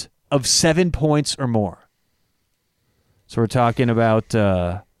spreads of 7 points or more? So we're talking about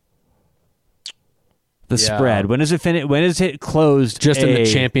the spread. When is it finished? When is it closed? Just in the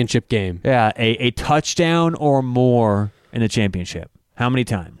championship game. Yeah, a touchdown or more in the championship. How many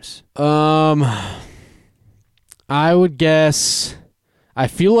times? I would guess. I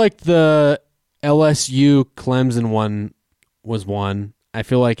feel like the LSU Clemson one was one. I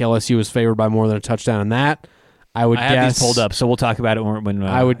feel like LSU was favored by more than a touchdown in that. I would I have guess these pulled up, so we'll talk about it when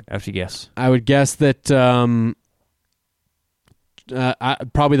I would- after you guess. I would guess that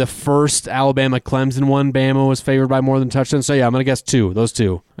probably the first Alabama Clemson one, Bama was favored by more than a touchdown. So yeah, I'm gonna guess 2. Those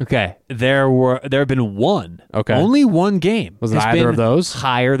 2. Okay, there have been 1. Okay. Only 1 game. Was it has either been of those?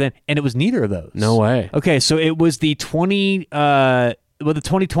 higher than, and it was neither of those. No way. Okay, so it was the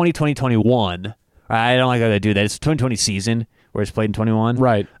 2020-2021. I don't like how they do that. It's the 2020 season where it's played in 21.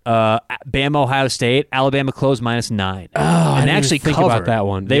 Right. Bama, Ohio State, Alabama closed -9. Oh, I and didn't actually even think covered about that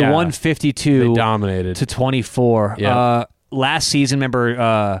one. They Yeah. won 52 They dominated. to 24. Yeah. Last season,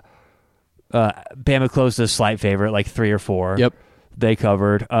 remember, Bama closed a slight favorite, like 3 or 4. Yep. They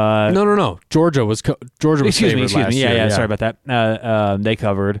covered. No. Georgia was Excuse me. favored last Yeah, year. sorry about that. They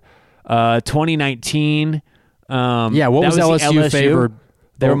covered. 2019. Yeah, what that was the LSU favored?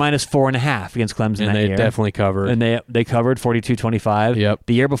 They were -4.5 against Clemson And that they year. definitely covered. And they covered 42-25. Yep.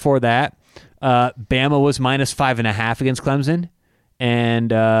 The year before that, Bama was -5.5 against Clemson,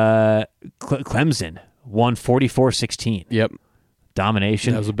 and Clemson won 44-16. Yep.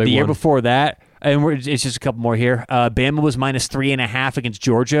 Domination. That was a big The year one. before that, and it's just a couple more here. Bama was -3.5 against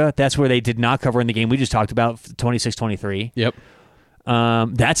Georgia. That's where they did not cover in the game we just talked about, 26-23. Yep.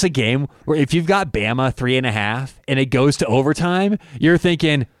 That's a game where if you've got Bama 3.5 and it goes to overtime, you're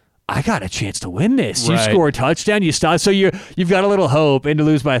thinking, I got a chance to win this. You Right. score a touchdown, you stop. So you've got a little hope, and to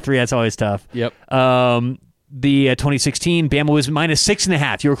lose by 3, that's always tough. Yep. The 2016 Bama was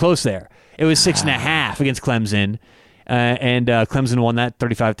 -6.5. You were close there. It was 6.5 against Clemson, and Clemson won that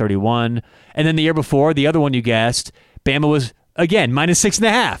 35-31. And then the year before, the other one you guessed, Bama was again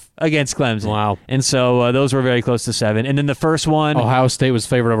 -6.5 against Clemson. Wow. And so those were very close to 7. And then the first one, Ohio State was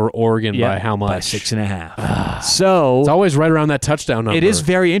favored over Oregon by how much? By 6.5. So It's always right around that touchdown number. it is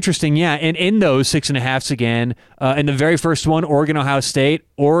very interesting, yeah. And in those 6.5s again, in the very first one, Ohio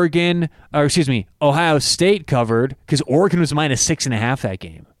State covered because Oregon was -6.5 that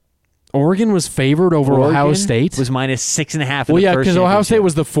game. Oregon was favored over Ohio Oregon State. was -6.5. Well, in the yeah, first because Ohio State championship.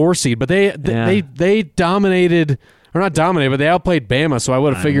 was the 4 seed, but they dominated or not dominated, but they outplayed Bama. So I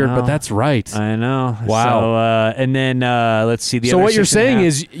would have figured, but that's right. I know. Wow. So, and then let's see. So what you're saying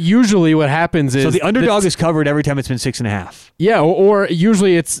is usually what happens is the underdog is covered every time it's been 6.5. Yeah, or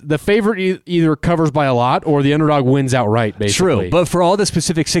usually it's the favorite either covers by a lot or the underdog wins outright, basically. True, but for all the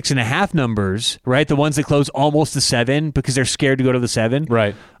specific 6.5 numbers, right, the ones that close almost to 7 because they're scared to go to the 7,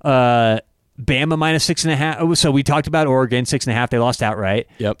 right? Bama minus 6.5. So we talked about Oregon 6.5. They lost outright.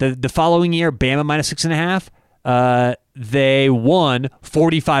 Yep. The following year, Bama minus 6.5. They won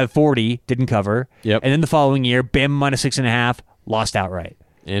 45-40, didn't cover. Yep. And then the following year, Bama minus 6.5, lost outright.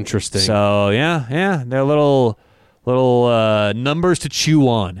 Interesting. So yeah, they're little numbers to chew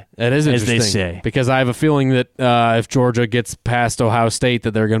on. That is interesting, as they say. Because I have a feeling that if Georgia gets past Ohio State,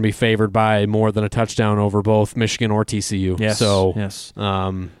 that they're going to be favored by more than a touchdown over both Michigan or TCU. Yes. So, yes.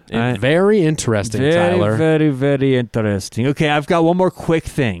 Very interesting, Tyler. Very, very interesting. Okay, I've got one more quick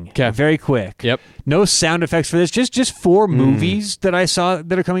thing. Okay. Very quick. Yep. No sound effects for this. Just 4 movies that I saw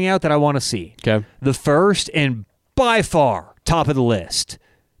that are coming out that I want to see. Okay. The first and by far top of the list.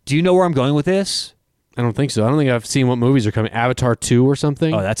 Do you know where I'm going with this? I don't think so. I don't think I've seen what movies are coming. Avatar 2 or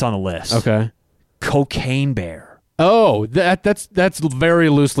something? Oh, that's on the list. Okay. Cocaine Bear. Oh, that's very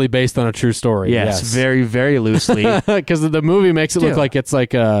loosely based on a true story. Yes. Very, very loosely. Because the movie makes it look like it's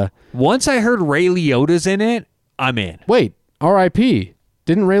like a... Once I heard Ray Liotta's in it, I'm in. Wait, R.I.P.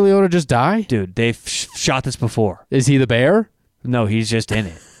 Didn't Ray Liotta just die? Dude, they've shot this before. Is he the bear? No, he's just in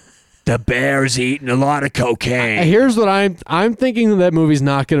it. The bear's eating a lot of cocaine. Here's what I'm thinking that movie's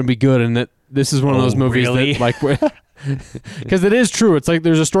not going to be good, and that this is one of those movies really? that like, because it is true. It's like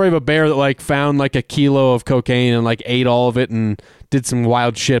there's a story of a bear that like found like a kilo of cocaine and like ate all of it and did some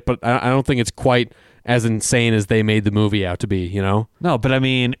wild shit. But I don't think it's quite as insane as they made the movie out to be. You know? No, but I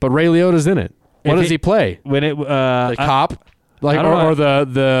mean, but Ray Liotta's in it. What does he play? When it the cop, like or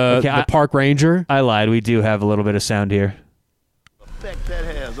the park ranger? I lied. We do have a little bit of sound here.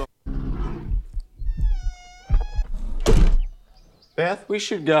 Beth, we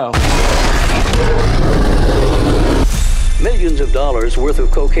should go. Millions of dollars worth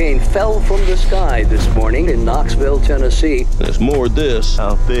of cocaine fell from the sky this morning in Knoxville, Tennessee. There's more of this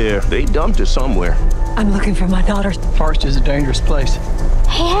out there. They dumped it somewhere. I'm looking for my daughter. Forest is a dangerous place.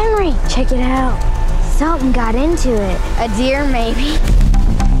 Hey, Henry, check it out. Something got into it. A deer, maybe.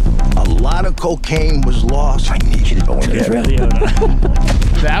 A lot of cocaine was lost. I need you to go and get it.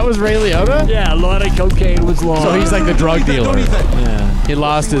 That was Ray Liotta? Yeah, a lot of cocaine was lost. So he's like the drug dealer. Yeah. He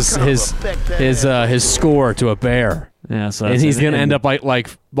lost his score to a bear. Yeah, so and he's gonna end up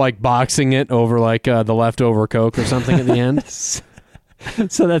like boxing it over like the leftover coke or something at the end. So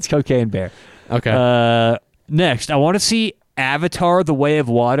that's Cocaine Bear. Okay. Next, I want to see Avatar: The Way of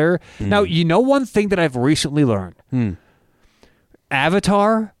Water. Now, you know one thing that I've recently learned.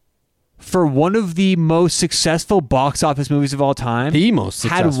 Avatar, for one of the most successful box office movies of all time,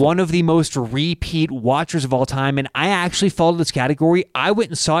 had one of the most repeat watchers of all time, and I actually followed this category. I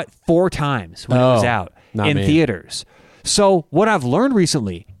went and saw it 4 times when it was out in theaters. So what I've learned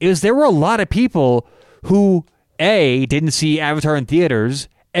recently is there were a lot of people who, A, didn't see Avatar in theaters,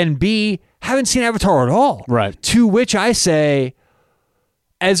 and B, haven't seen Avatar at all. Right. To which I say,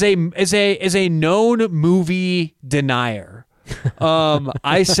 as a known movie denier,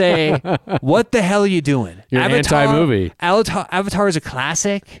 I say, what the hell are you doing? You're anti-movie. Avatar is a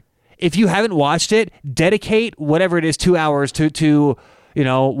classic. If you haven't watched it, dedicate whatever it is 2 hours to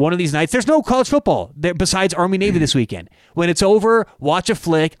one of these nights. There's no college football besides Army Navy this weekend. When it's over, watch a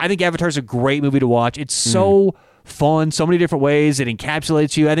flick. I think Avatar is a great movie to watch. It's so fun, so many different ways. It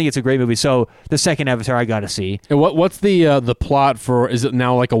encapsulates you. I think it's a great movie. So the second Avatar I got to see. And what's the plot for? Is it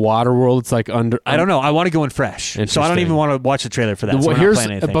now like a water world? It's like under. I don't know. I want to go in fresh, so I don't even want to watch the trailer for that. So here's I'm not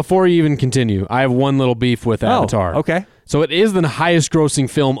playing anything. Before you even continue, I have one little beef with Avatar. Okay. So it is the highest grossing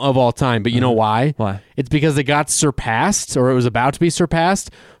film of all time, but you know why? Why? It's because it got surpassed, or it was about to be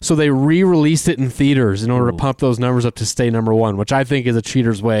surpassed, so they re-released it in theaters in order to pump those numbers up to stay number one, which I think is a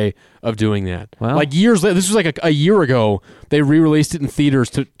cheater's way of doing that. Well, like years later, this was like a year ago, they re-released it in theaters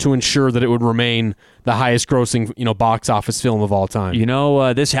to ensure that it would remain the highest grossing box office film of all time.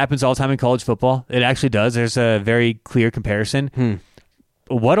 This happens all the time in college football. It actually does. There's a very clear comparison.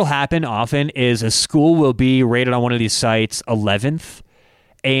 What'll happen often is a school will be rated on one of these sites 11th,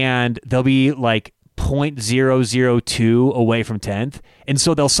 and they'll be like 0.002 away from 10th, and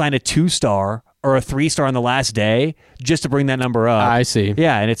so they'll sign a 2-star or a 3-star on the last day just to bring that number up. I see.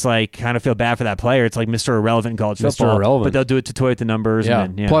 Yeah, and it's like kind of feel bad for that player. It's like Mr. Irrelevant in college football. Irrelevant. But they'll do it to toy with the numbers. Yeah.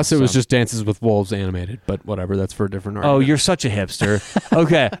 And then, Plus, it was just Dances with Wolves animated, but whatever. That's for a different argument. Oh, you're such a hipster.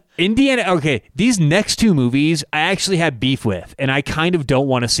 Okay. Indiana. Okay. These next 2 movies I actually have beef with, and I kind of don't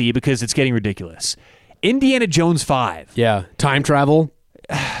want to see because it's getting ridiculous. Indiana Jones 5. Yeah, time travel.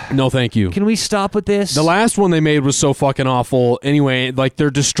 No, thank you. Can we stop with this? The last one they made was so fucking awful. Anyway, like they're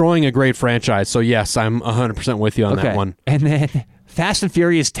destroying a great franchise. So yes, I'm 100% with you on that one. And then Fast and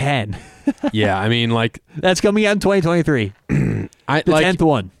Furious 10. Yeah, I mean, like That's coming out in 2023. The 10th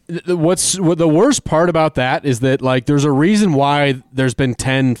one. What the worst part about that is that like there's a reason why there's been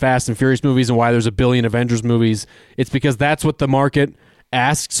 10 Fast and Furious movies and why there's a billion Avengers movies. It's because that's what the market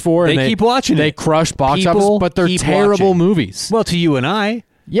asks for. They and keep watching They it. crush box People office, but they're keep terrible watching. movies. Well, to you and I.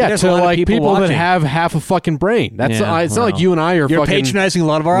 Yeah, there's a to lot of like people that watching. have half a fucking brain. That's Yeah, it's not well, like you and I are You're fucking patronizing a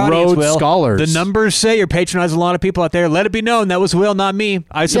lot of our audience, Rhodes Will. scholars. The numbers say you're patronizing a lot of people out there. Let it be known that was Will, not me.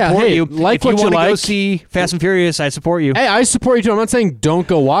 I support hey, you. like if you what you want to go like. see Fast and Furious, I support you. Hey, I support you too. I'm not saying don't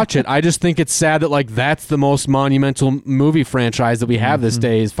go watch it. I just think it's sad that like that's the most monumental movie franchise that we have this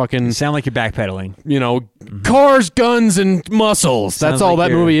day is fucking You sound like you're backpedaling. cars, guns, and muscles. Sounds That's all like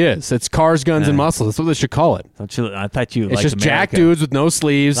that you're- movie is. It's cars, guns, and muscles. That's what they should call it. I thought you It's liked just America. jack dudes with no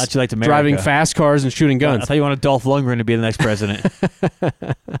sleeves, Thought you liked America. driving fast cars and shooting I guns. thought you wanted Dolph Lundgren to be the next president.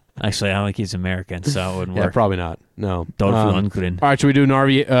 Actually, I don't think he's American, so it wouldn't Yeah, work. probably not. No. Dolph Lundgren. All right, should we do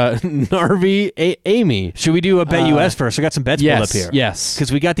Narvi Amy? Should we do a Bet US first? I got some bets pulled up here. Yes.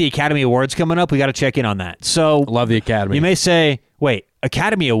 Because we got the Academy Awards coming up. We got to check in on that. So Love the Academy. you may say, wait,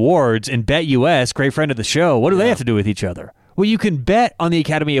 Academy Awards and Bet US, great friend of the show, what do they have to do with each other? Well, you can bet on the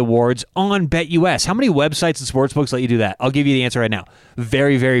Academy Awards on Bet US. How many websites and sportsbooks let you do that? I'll give you the answer right now.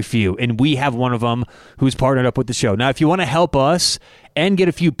 Very, very few. And we have one of them who's partnered up with the show. Now, if you want to help us and get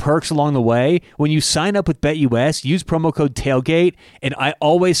a few perks along the way, when you sign up with BetUS, use promo code TAILGATE. And I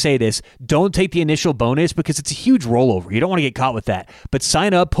always say this, don't take the initial bonus because it's a huge rollover. You don't want to get caught with that. But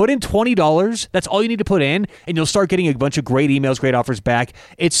sign up, put in $20. That's all you need to put in, and you'll start getting a bunch of great emails, great offers back.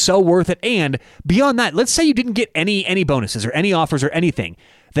 It's so worth it. And beyond that, let's say you didn't get any bonuses or any offers or anything.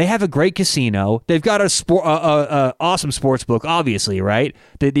 They have a great casino. They've got a awesome sports book, obviously, right?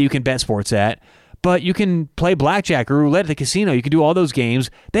 That you can bet sports at. But you can play blackjack or roulette at the casino. You can do all those games.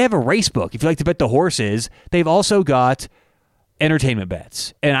 They have a race book if you like to bet the horses. They've also got entertainment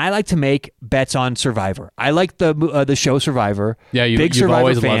bets. And I like to make bets on Survivor. I like the show Survivor. Yeah, Big you've Survivor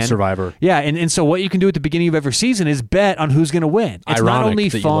always fan. loved Survivor. Yeah, and so what you can do at the beginning of every season is bet on who's going to win. It's not Ironic only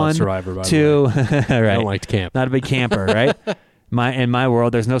that you love fun Survivor, by the to way. right. I don't like to camp. Not a big camper, right? In my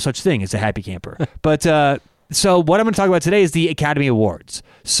world, there's no such thing as a happy camper. But so what I'm going to talk about today is the Academy Awards.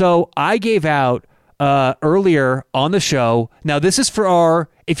 So I gave out earlier on the show. Now this is for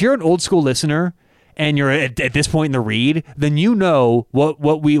if you're an old school listener and you're at this point in the read, then you know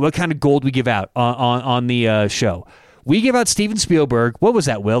what kind of gold we give out on the show. We give out Steven Spielberg. What was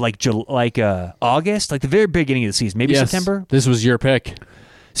that, Will? Like August, like the very beginning of the season, maybe Yes, September. This was your pick.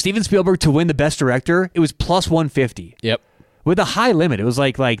 Steven Spielberg to win the Best Director. It was plus 150. Yep. With a high limit. It was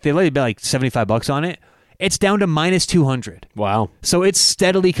like they let you bet like $75 on it. It's down to minus 200. Wow. So it's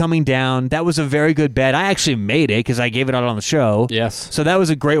steadily coming down. That was a very good bet. I actually made it because I gave it out on the show. Yes. So that was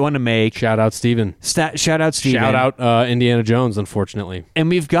a great one to make. Shout out Steven. Shout out Steven. Shout out Indiana Jones, unfortunately. And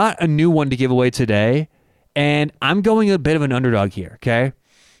we've got a new one to give away today. And I'm going a bit of an underdog here, okay?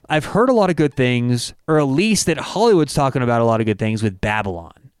 I've heard a lot of good things, or at least that Hollywood's talking about a lot of good things with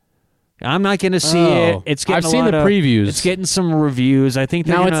Babylon. I'm not going to see it. It's getting I've seen the previews. It's getting some reviews. I think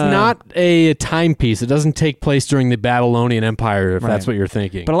Now, it's not a timepiece. It doesn't take place during the Babylonian Empire, if that's what you're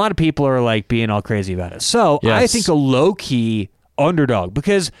thinking. But a lot of people are like being all crazy about it. So I Yes. think a low-key underdog,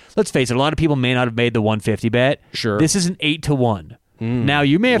 because let's face it, a lot of people may not have made the 150 bet. Sure. This is an 8-1. Now,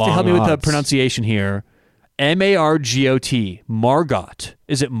 you may have to long help me with the odds. pronunciation here. Margot. Margot.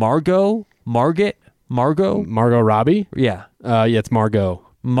 Is it Margot? Margot? Margot Robbie? Yeah. Yeah, it's Margot.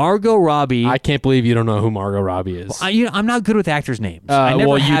 Margot Robbie. I can't believe you don't know who Margot Robbie is. I'm not good with actors' names. I never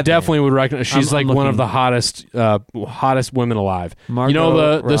well, you have definitely been. would recognize. She's I'm like one of looking. the hottest women alive. Margot you know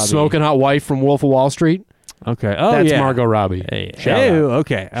the Robbie. smoking hot wife from Wolf of Wall Street? Okay. Oh, That's yeah. Margot Robbie. Hey, Shout out.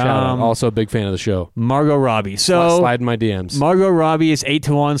 okay. Shout out. Also a big fan of the show. Margot Robbie. So Slide in my DMs. Margot Robbie is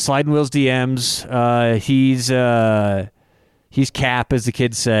 8-1. Slide in Will's DMs. He's Cap, as the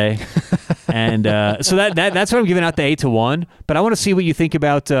kids say, and so that's what I'm giving out the 8-1. But I want to see what you think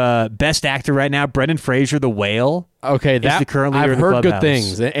about Best Actor right now. Brendan Fraser, The Whale. Okay, is the current leader I've of the heard good Clubhouse.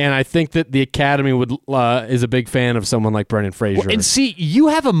 things, and I think that the Academy would is a big fan of someone like Brendan Fraser. And see, you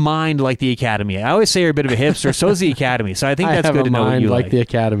have a mind like the Academy. I always say you're a bit of a hipster. So is the Academy. So I think that's have good a to know what mind you like the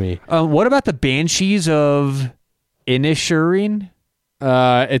Academy. What about the Banshees of Inisherin?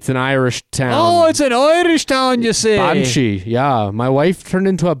 It's an Irish town. Oh, it's an Irish town, you say? Banshee. Yeah, my wife turned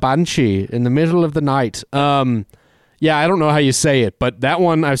into a banshee in the middle of the night. Yeah, I don't know how you say it, but that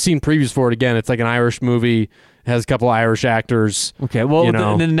one I've seen previews for it. Again, it's like an Irish movie. It has a couple Irish actors. Okay, well, you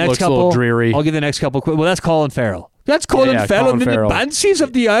know, the next looks couple, a little dreary. I'll give the next couple quick. Well, that's Colin Farrell. That's Colin Yeah, Farrell Colin in Farrell. the Banshees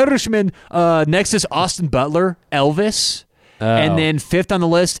of the Irishman. Next is Austin Butler, Elvis. And then fifth on the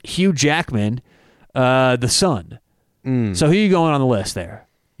list, Hugh Jackman, The Son. So who are you going on the list there?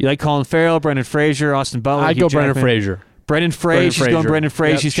 You like Colin Farrell, Brendan Fraser, Austin Butler, I'd Hugh go Brendan Jackman? Fraser. Brendan Fraser. She's going Brendan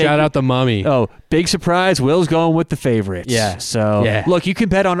Fraser. Yep, She's shout taking- out the Mummy. Oh, big surprise. Will's going with the favorites. Yeah. So, Yeah. look, you can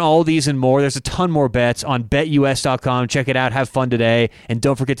bet on all these and more. There's a ton more bets on betus.com. Check it out. Have fun today. And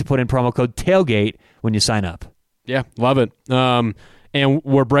don't forget to put in promo code TAILGATE when you sign up. Yeah, love it. And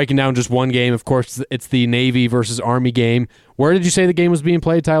we're breaking down just one game. Of course, it's the Navy versus Army game. Where did you say the game was being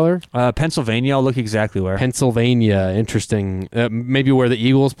played, Tyler? Pennsylvania. I'll look exactly where. Pennsylvania. Interesting. Maybe where the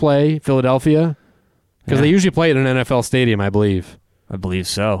Eagles play, Philadelphia? Because they usually play at an NFL stadium, I believe. I believe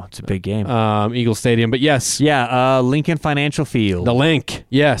so. It's a big game. Eagle Stadium. But yes. Yeah, Lincoln Financial Field. The Link.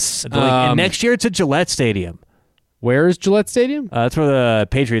 Yes. The Link. And next year it's at Gillette Stadium. Where is Gillette Stadium? That's where the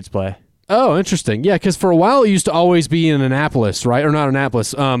Patriots play. Oh, interesting. Yeah, because for a while it used to always be in Annapolis, right? Or not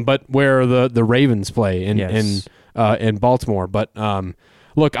Annapolis, but where the Ravens play in Baltimore. But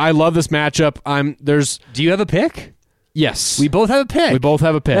look, I love this matchup. Do you have a pick? Yes, We both have a pick. we both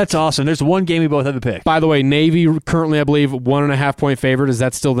have a pick. That's awesome. There's one game we both have a pick. By the way, Navy currently, I believe, 1.5 point favorite. Is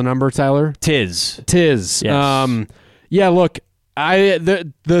that still the number, Tyler? Tis. Tis. Yes. Yeah. Look,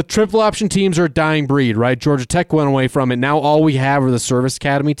 the triple option teams are a dying breed, right? Georgia Tech went away from it. Now all we have are the Service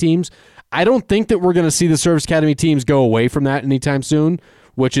Academy teams. I don't think that we're going to see the Service Academy teams go away from that anytime soon,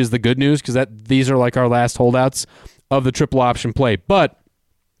 which is the good news because these are like our last holdouts of the triple option play. But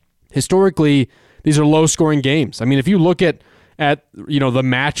historically, these are low-scoring games. I mean, if you look at the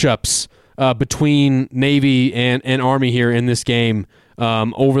matchups between Navy and Army here in this game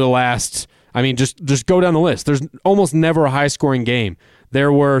over the last, I mean, just go down the list. There's almost never a high-scoring game.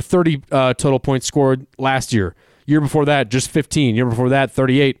 There were 30 total points scored last year. Year before that, just 15. Year before that,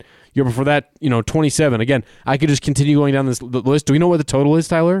 38. Year before that, 27. Again, I could just continue going down this list. Do we know what the total is,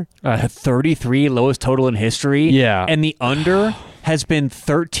 Tyler? 33, lowest total in history. Yeah. And the under has been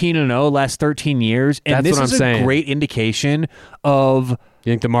 13-0 last 13 years. And That's this what is I'm saying. a great indication of You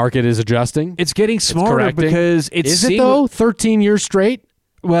think the market is adjusting? it's getting smarter correcting? because it's Is it though? 13 years straight?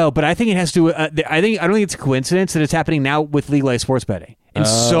 Well, but I think it has to. I don't think it's a coincidence that it's happening now with legalized sports betting, and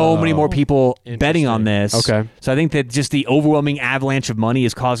so many more people betting on this. Okay. So I think that just the overwhelming avalanche of money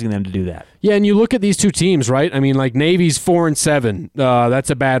is causing them to do that. Yeah, and you look at these two teams, right? I mean, like Navy's 4-7. That's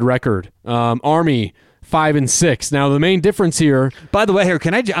a bad record. Army 5-6. Now the main difference here. By the way, here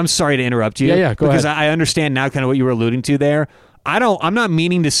I'm sorry to interrupt you. Yeah, go because ahead. I understand now kind of what you were alluding to there. I'm not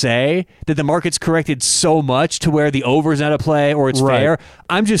meaning to say that the market's corrected so much to where the over's not a play or it's Right. fair.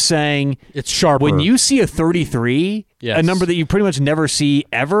 I'm just saying It's sharper. when you see a 33, Yes. a number that you pretty much never see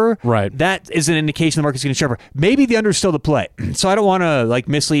ever, Right. that is an indication the market's getting sharper. Maybe the under's still the play. So I don't want to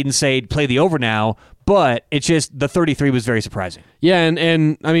mislead and say play the over now, but it's just the 33 was very surprising. Yeah,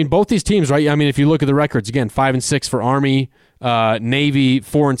 and I mean both these teams, right? I mean, if you look at the records again, 5-6 for Army, Navy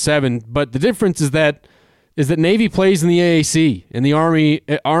 4-7. But the difference is that Navy plays in the AAC, and the Army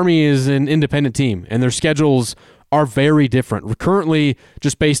is an independent team, and their schedules are very different. Currently,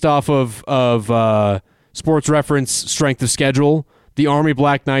 just based off of Sports Reference strength of schedule, the Army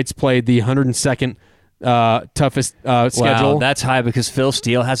Black Knights played the 102nd toughest schedule. Wow, that's high because Phil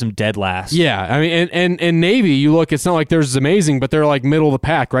Steele has him dead last. Yeah, I mean, and Navy, you look, it's not like theirs is amazing, but they're like middle of the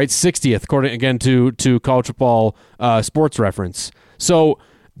pack, right? 60th, according again to College Football Sports Reference. So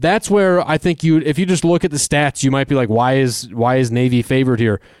that's where I think if you just look at the stats, you might be like, why is Navy favored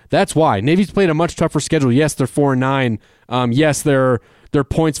here? That's why Navy's played a much tougher schedule. Yes, they're 4-9. Yes, their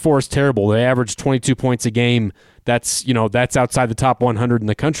points for is terrible. They average 22 points a game. That's outside the top 100 in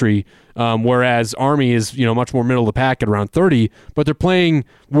the country. Whereas Army is much more middle of the pack at around 30, but they're playing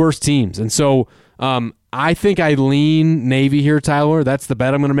worse teams. And so I think I lean Navy here, Tyler. That's the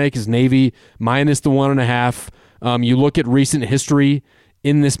bet I'm going to make is Navy minus the 1.5. You look at recent history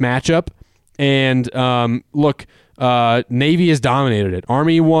in this matchup, and look, Navy has dominated it.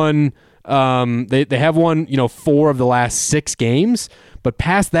 Army won. They have won 4 of the last 6 games, but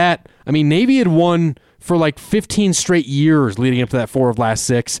past that, I mean, Navy had won for like 15 straight years leading up to that 4 of last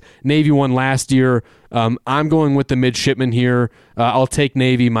 6. Navy won last year. I'm going with the midshipmen here. I'll take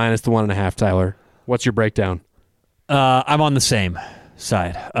Navy minus the 1.5. Tyler, what's your breakdown? I'm on the same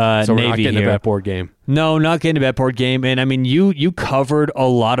side. So we're Navy not getting here. a bet board game. No, not getting a bet board game. And I mean, you covered a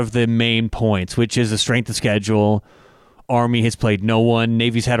lot of the main points, which is the strength of schedule. Army has played no one.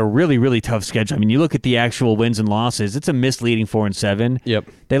 Navy's had a really, really tough schedule. I mean, you look at the actual wins and losses, it's a misleading 4-7. Yep.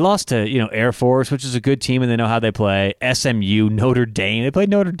 They lost to, Air Force, which is a good team, and they know how they play. SMU, Notre Dame. They played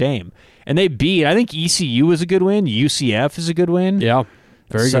Notre Dame. And they beat, I think ECU is a good win. UCF is a good win. Yeah.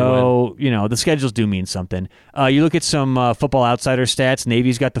 Very good win. So, the schedules do mean something. You look at some Football Outsider stats.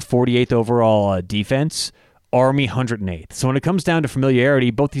 Navy's got the 48th overall defense. Army 108th. So when it comes down to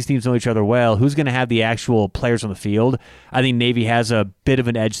familiarity, both these teams know each other well. Who's going to have the actual players on the field? I think Navy has a bit of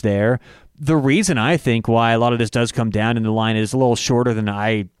an edge there. The reason I think why a lot of this does come down and the line is a little shorter than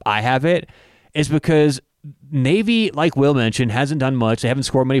I have it is because Navy, like Will mentioned, hasn't done much. They haven't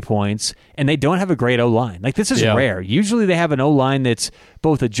scored many points, and they don't have a great O-line. Like, this is rare. Usually they have an O-line that's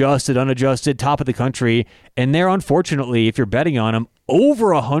both adjusted, unadjusted, top of the country, and they're, unfortunately, if you're betting on them,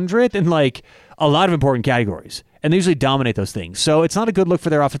 over 100 in, like, a lot of important categories. And they usually dominate those things. So it's not a good look for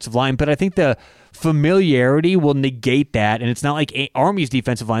their offensive line, but I think the familiarity will negate that, and it's not like Army's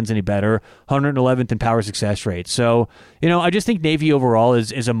defensive line's any better, 111th in power success rate. So, I just think Navy overall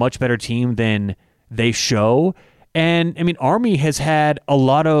is a much better team than they show. And, I mean, Army has had a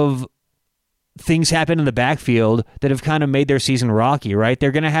lot of things happen in the backfield that have kind of made their season rocky, right?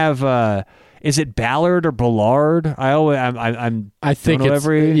 They're going to have, is it Ballard or Ballard? I think it's,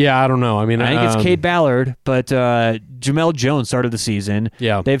 I don't know. I mean, I think it's Cade Ballard, but Jamel Jones started the season.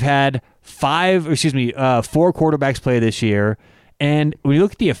 Yeah. They've had 4 quarterbacks play this year. And when you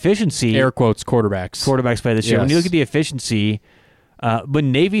look at the efficiency... Air quotes, quarterbacks. Quarterbacks play this year. When you look at the efficiency...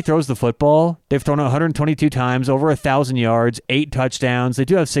 when Navy throws the football, they've thrown it 122 times, over 1,000 yards, 8 touchdowns. They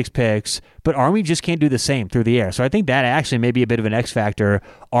do have 6 picks, but Army just can't do the same through the air. So I think that actually may be a bit of an X factor.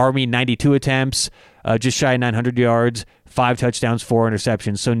 Army, 92 attempts, just shy of 900 yards, 5 touchdowns, 4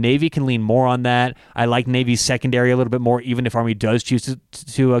 interceptions. So Navy can lean more on that. I like Navy's secondary a little bit more, even if Army does choose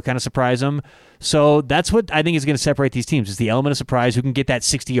to kind of surprise them. So that's what I think is going to separate these teams, is the element of surprise, who can get that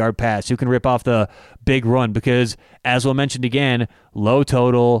 60-yard pass, who can rip off the big run, because, as Will mentioned again, low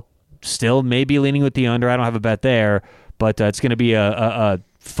total, still maybe leaning with the under. I don't have a bet there, but it's going to be a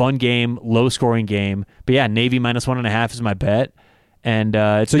fun game, low-scoring game. But yeah, Navy minus 1.5 is my bet. And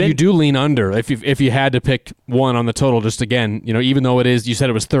you do lean under if you had to pick one on the total. Just again, even though you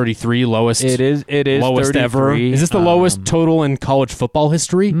said it was 33, lowest. It is lowest 33. ever. Is this the lowest total in college football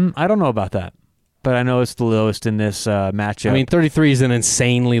history? I don't know about that, but I know it's the lowest in this matchup. I mean, 33 is an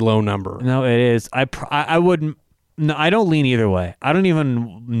insanely low number. No, it is. I wouldn't. No, I don't lean either way. I don't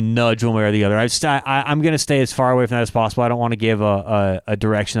even nudge one way or the other. I'm going to stay as far away from that as possible. I don't want to give a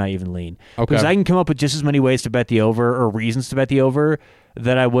direction I even lean. Okay. Because I can come up with just as many ways to bet the over, or reasons to bet the over,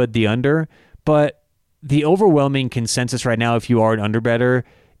 that I would the under. But the overwhelming consensus right now, if you are an underbetter,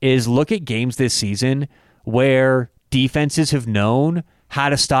 is look at games this season where defenses have known how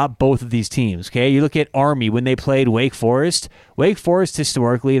to stop both of these teams. Okay, you look at Army when they played Wake Forest. Wake Forest,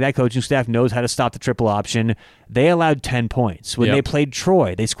 historically, that coaching staff knows how to stop the triple option. They allowed 10 points. When they played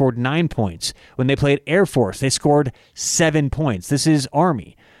Troy, they scored 9 points. When they played Air Force, they scored 7 points. This is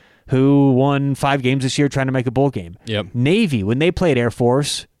Army, who won 5 games this year trying to make a bowl game. Yep. Navy, when they played Air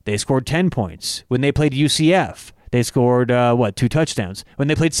Force, they scored 10 points. When they played UCF, they scored 2 touchdowns. When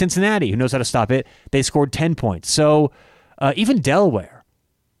they played Cincinnati, who knows how to stop it, they scored 10 points. So even Delaware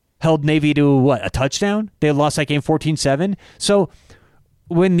held Navy to a touchdown? They lost that game 14-7. So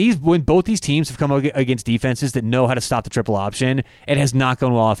when both these teams have come against defenses that know how to stop the triple option, it has not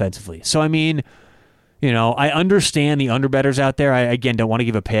gone well offensively. So I mean, I understand the underbettors out there. I again don't want to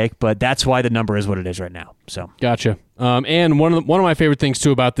give a pick, but that's why the number is what it is right now. So gotcha. And one of my favorite things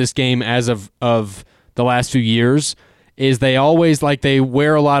too about this game, as of the last few years, is they always they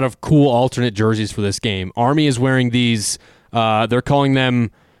wear a lot of cool alternate jerseys for this game. Army is wearing these. They're calling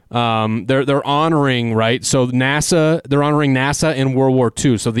them. They're honoring, right? So they're honoring NASA in World War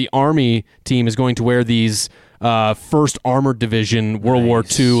II. So the Army team is going to wear these First Armored Division World War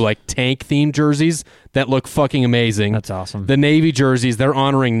II tank themed jerseys that look fucking amazing. That's awesome. The Navy jerseys, they're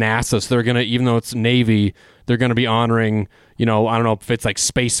honoring NASA. So they're gonna, even though it's Navy, they're gonna be honoring, I don't know if it's like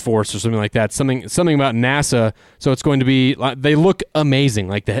Space Force or something like that. Something about NASA. So it's going to be, they look amazing.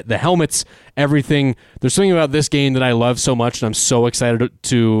 Like the helmets, everything. There's something about this game that I love so much, and I'm so excited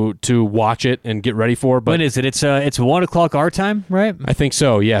to watch it and get ready for. But when is it? It's 1 o'clock our time, right? I think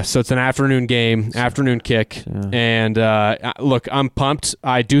so. Yes. So it's an afternoon game, afternoon kick, and look, I'm pumped.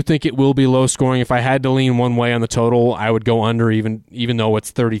 I do think it will be low scoring. If I had to lean one way on the total, I would go under, even though it's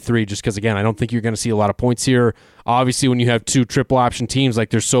 33. Just because, again, I don't think you're going to see a lot of points here. Obviously, when you have 2 triple option teams,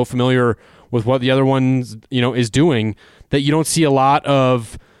 they're so familiar with what the other one is doing, that you don't see a lot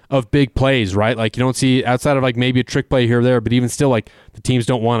of big plays, right? Like you don't see outside of like maybe a trick play here or there, but even still, like the teams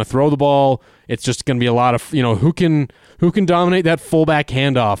don't want to throw the ball. It's just going to be a lot of who can dominate that fullback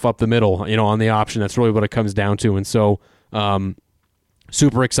handoff up the middle, on the option. That's really what it comes down to. And so,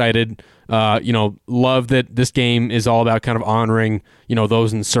 super excited. Love that this game is all about kind of honoring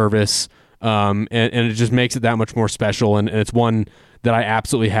those in service, and it just makes it that much more special. And it's one that I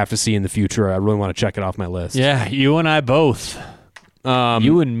absolutely have to see in the future. I really want to check it off my list. Yeah, you and I both.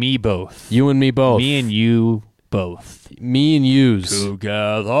 You and me both. You and me both. Me and you both. Me and yous.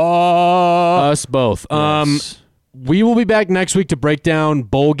 Together. Us both. Yes. We will be back next week to break down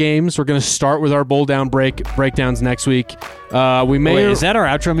bowl games. We're going to start with our bowl down breakdowns next week. Wait, is that our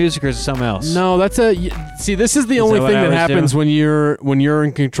outro music or is it something else? No, that's see. This is the only thing that happens when you're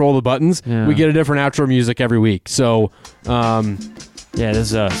in control of the buttons. Yeah. We get a different outro music every week. So, yeah,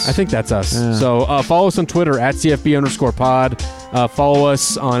 this is us. I think that's us. Yeah. So follow us on Twitter at CFB_pod. Follow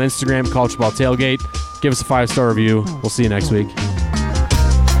us on Instagram, College Football Tailgate. Give us a 5-star review. We'll see you next week.